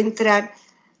encuentran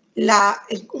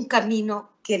un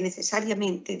camino que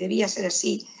necesariamente debía ser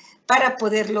así para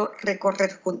poderlo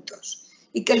recorrer juntos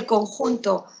y que el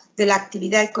conjunto de la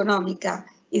actividad económica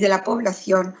y de la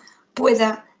población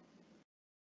pueda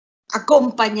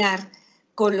acompañar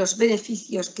con los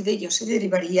beneficios que de ello se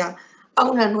derivaría a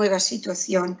una nueva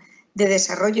situación de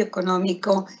desarrollo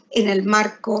económico en el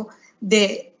marco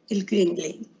del Green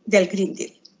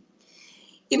Deal.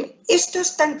 Y esto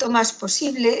es tanto más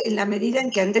posible en la medida en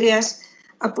que Andreas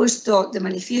ha puesto de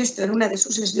manifiesto en una de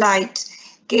sus slides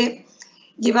que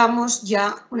llevamos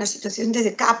ya una situación de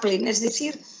decoupling, es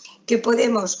decir, que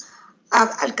podemos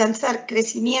alcanzar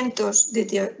crecimientos de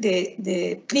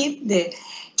PIB, de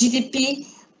GDP,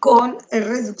 con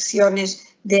reducciones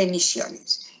de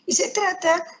emisiones. Y se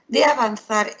trata de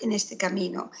avanzar en este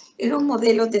camino, en un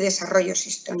modelo de desarrollo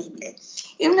sostenible,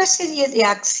 en una serie de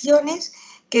acciones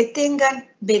que tengan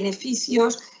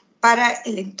beneficios para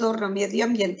el entorno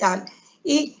medioambiental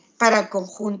y para el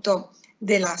conjunto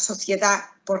de la sociedad,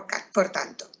 por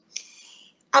tanto.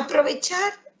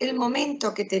 Aprovechar el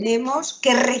momento que tenemos,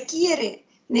 que requiere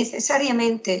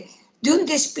necesariamente de un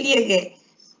despliegue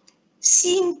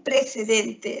sin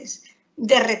precedentes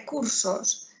de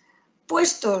recursos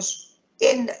puestos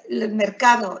en el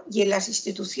mercado y en las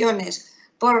instituciones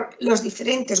por los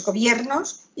diferentes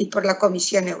gobiernos y por la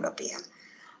Comisión Europea.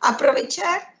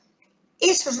 Aprovechar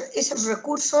esos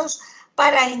recursos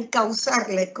para encauzar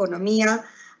la economía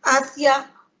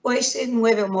hacia ese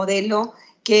nuevo modelo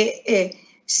que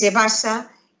se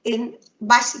basa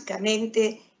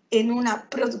básicamente en una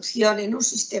producción, en un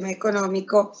sistema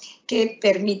económico que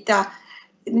permita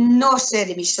no ser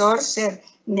emisor, ser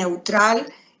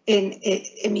neutral en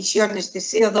emisiones de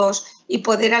CO2 y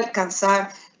poder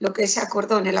alcanzar lo que se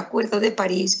acordó en el Acuerdo de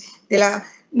París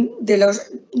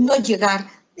no llegar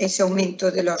a ese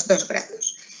aumento de los 2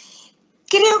 grados.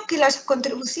 Creo que las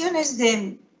contribuciones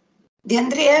de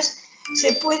Andreas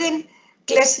se pueden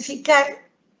clasificar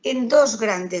en 2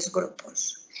 grandes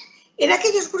grupos. En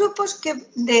aquellos grupos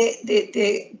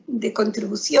de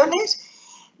contribuciones,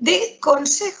 de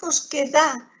consejos que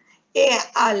da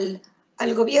al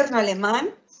gobierno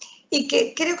alemán y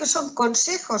que creo que son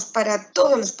consejos para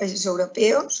todos los países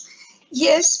europeos, y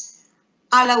es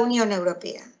a la Unión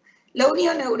Europea. La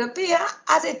Unión Europea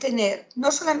ha de tener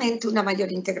no solamente una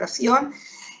mayor integración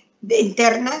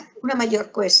interna, una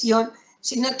mayor cohesión,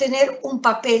 sino tener un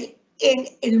papel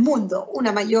en el mundo,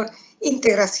 una mayor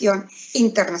integración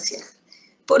internacional.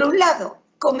 Por un lado,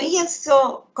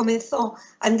 comenzó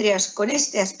Andreas con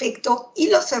este aspecto y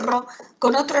lo cerró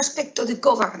con otro aspecto de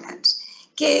governance,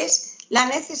 que es la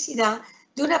necesidad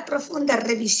de una profunda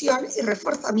revisión y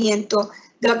reforzamiento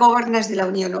de la governance de la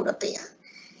Unión Europea,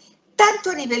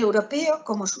 tanto a nivel europeo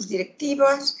como sus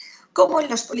directivas, como en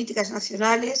las políticas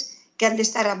nacionales que han de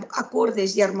estar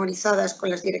acordes y armonizadas con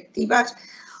las directivas,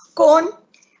 con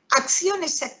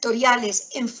acciones sectoriales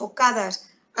enfocadas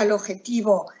al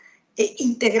objetivo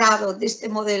integrado de este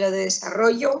modelo de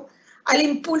desarrollo, al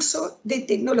impulso de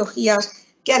tecnologías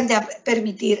que han de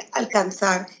permitir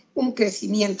alcanzar un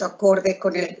crecimiento acorde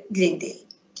con el Green Deal.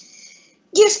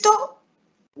 Y esto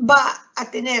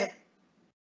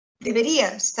debería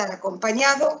estar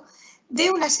acompañado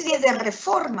de una serie de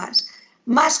reformas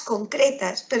más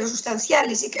concretas, pero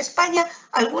sustanciales, y que a España,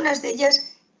 algunas de ellas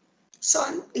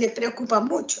le preocupan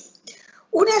mucho.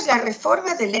 Una es la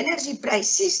reforma del Energy Price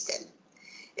System.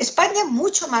 España,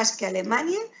 mucho más que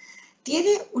Alemania,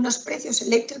 tiene unos precios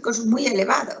eléctricos muy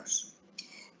elevados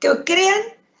que crean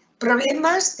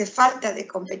problemas de falta de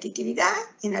competitividad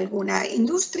en alguna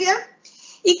industria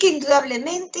y que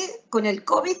indudablemente con el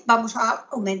COVID vamos a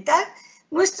aumentar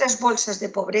nuestras bolsas de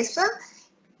pobreza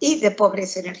y de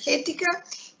pobreza energética,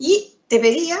 y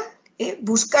debería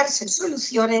buscarse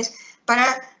soluciones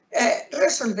para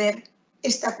resolver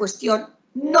esta cuestión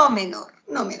no menor.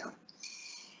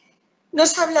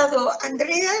 Nos ha hablado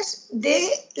Andreas de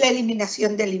la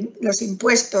eliminación de los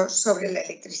impuestos sobre la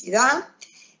electricidad,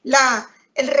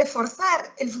 el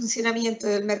reforzar el funcionamiento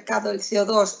del mercado del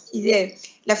CO2 y de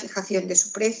la fijación de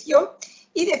su precio,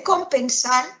 y de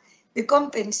compensar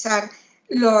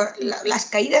las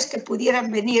caídas que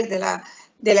pudieran venir de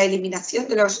la eliminación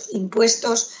de los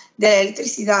impuestos de la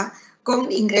electricidad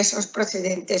con ingresos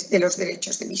procedentes de los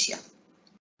derechos de emisión.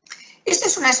 Este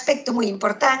es un aspecto muy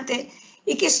importante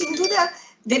y que sin duda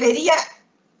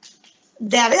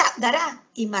dará,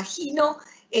 imagino,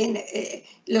 en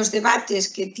los debates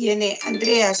que tiene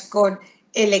Andreas con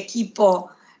el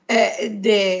equipo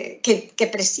que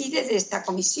preside de esta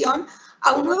comisión,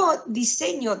 a un nuevo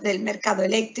diseño del mercado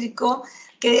eléctrico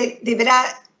que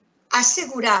deberá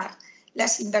asegurar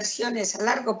las inversiones a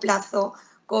largo plazo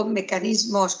con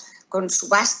mecanismos, con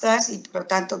subastas y, por lo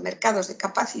tanto, mercados de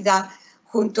capacidad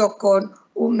junto con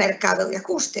un mercado de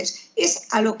ajustes. Es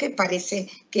a lo que parece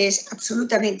que es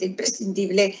absolutamente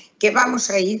imprescindible que vamos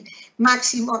a ir,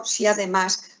 máximo si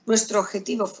además nuestro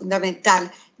objetivo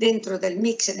fundamental dentro del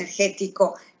mix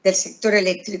energético del sector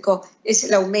eléctrico es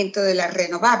el aumento de las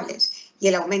renovables, y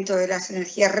el aumento de las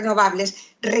energías renovables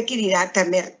requerirá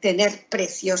también tener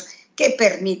precios que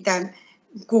permitan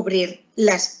cubrir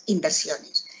las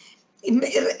inversiones.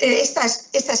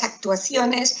 Estas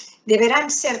actuaciones deberán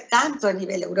ser tanto a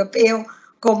nivel europeo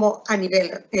como a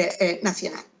nivel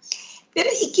nacional.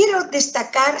 Y quiero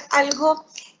destacar algo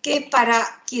que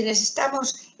para quienes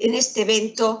estamos en este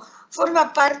evento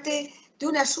forma parte de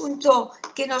un asunto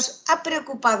que nos ha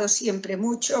preocupado siempre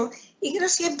mucho y que no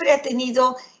siempre ha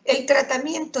tenido el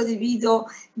tratamiento debido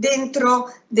dentro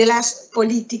de las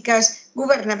políticas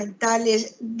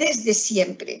gubernamentales desde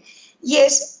siempre, y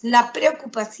es la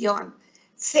preocupación,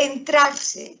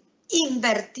 centrarse,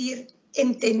 invertir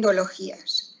en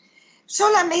tecnologías.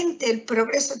 Solamente el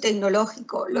progreso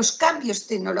tecnológico, los cambios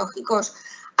tecnológicos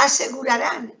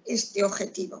asegurarán este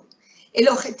objetivo, el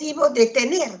objetivo de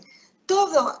tener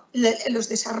todos los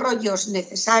desarrollos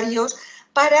necesarios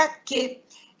para que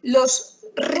los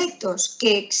retos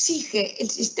que exige el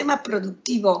sistema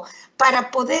productivo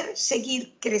para poder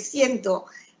seguir creciendo,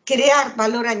 crear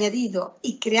valor añadido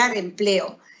y crear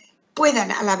empleo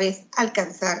puedan a la vez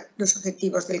alcanzar los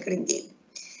objetivos del Green Deal.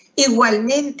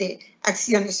 Igualmente,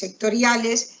 acciones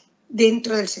sectoriales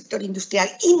dentro del sector industrial.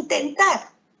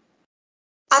 Intentar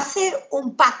hacer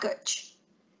un package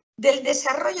del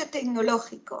desarrollo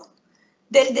tecnológico,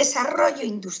 del desarrollo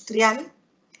industrial,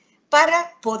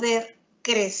 para poder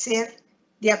crecer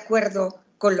de acuerdo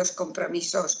con los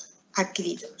compromisos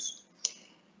adquiridos.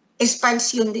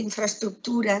 Expansión de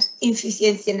infraestructuras,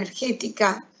 eficiencia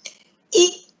energética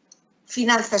y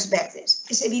finanzas verdes.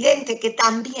 Es evidente que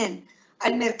también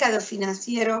el mercado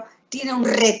financiero tiene un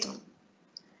reto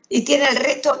y tiene el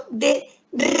reto de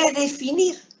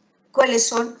redefinir cuáles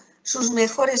son sus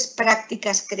mejores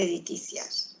prácticas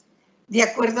crediticias, de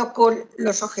acuerdo con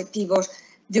los objetivos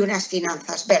de unas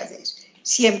finanzas verdes,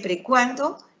 siempre y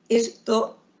cuando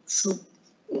esto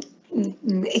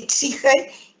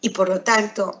exige y por lo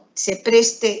tanto se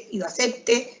preste y lo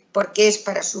acepte, porque es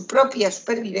para su propia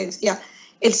supervivencia,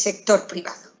 el sector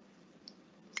privado.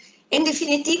 En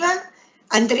definitiva,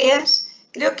 Andreas,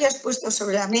 creo que has puesto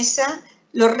sobre la mesa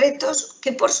los retos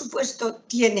que por supuesto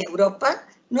tiene Europa,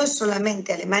 no es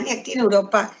solamente Alemania, tiene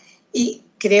Europa y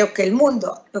creo que el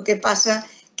mundo. Lo que pasa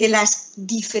que las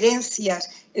diferencias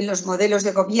en los modelos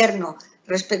de gobierno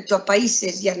respecto a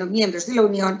países ya no miembros de la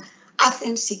Unión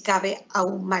hacen, si cabe,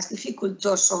 aún más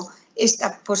dificultoso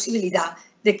esta posibilidad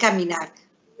de caminar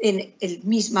en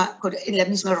la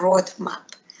misma roadmap.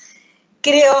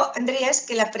 Creo, Andreas,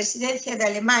 que la presidencia de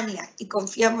Alemania, y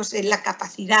confiamos en la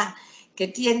capacidad que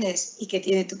tienes y que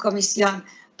tiene tu comisión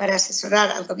para asesorar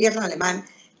al gobierno alemán,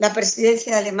 la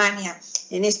presidencia de Alemania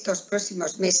en estos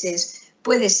próximos meses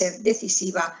puede ser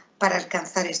decisiva para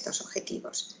alcanzar estos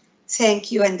objetivos. Thank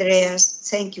you, Andreas.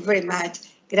 Thank you very much.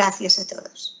 Gracias a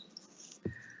todos.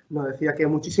 No, decía que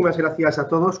muchísimas gracias a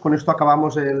todos. Con esto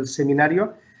acabamos el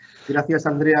seminario. Gracias,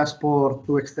 Andreas, por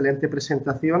tu excelente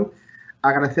presentación.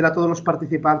 Agradecer a todos los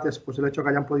participantes pues, el hecho que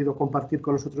hayan podido compartir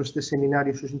con nosotros este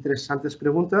seminario y sus interesantes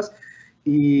preguntas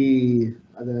y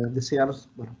desearos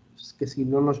que si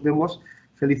no nos vemos,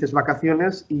 felices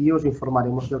vacaciones y os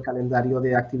informaremos del calendario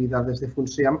de actividades de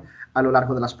Funseam a lo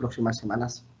largo de las próximas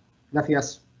semanas.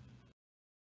 Gracias.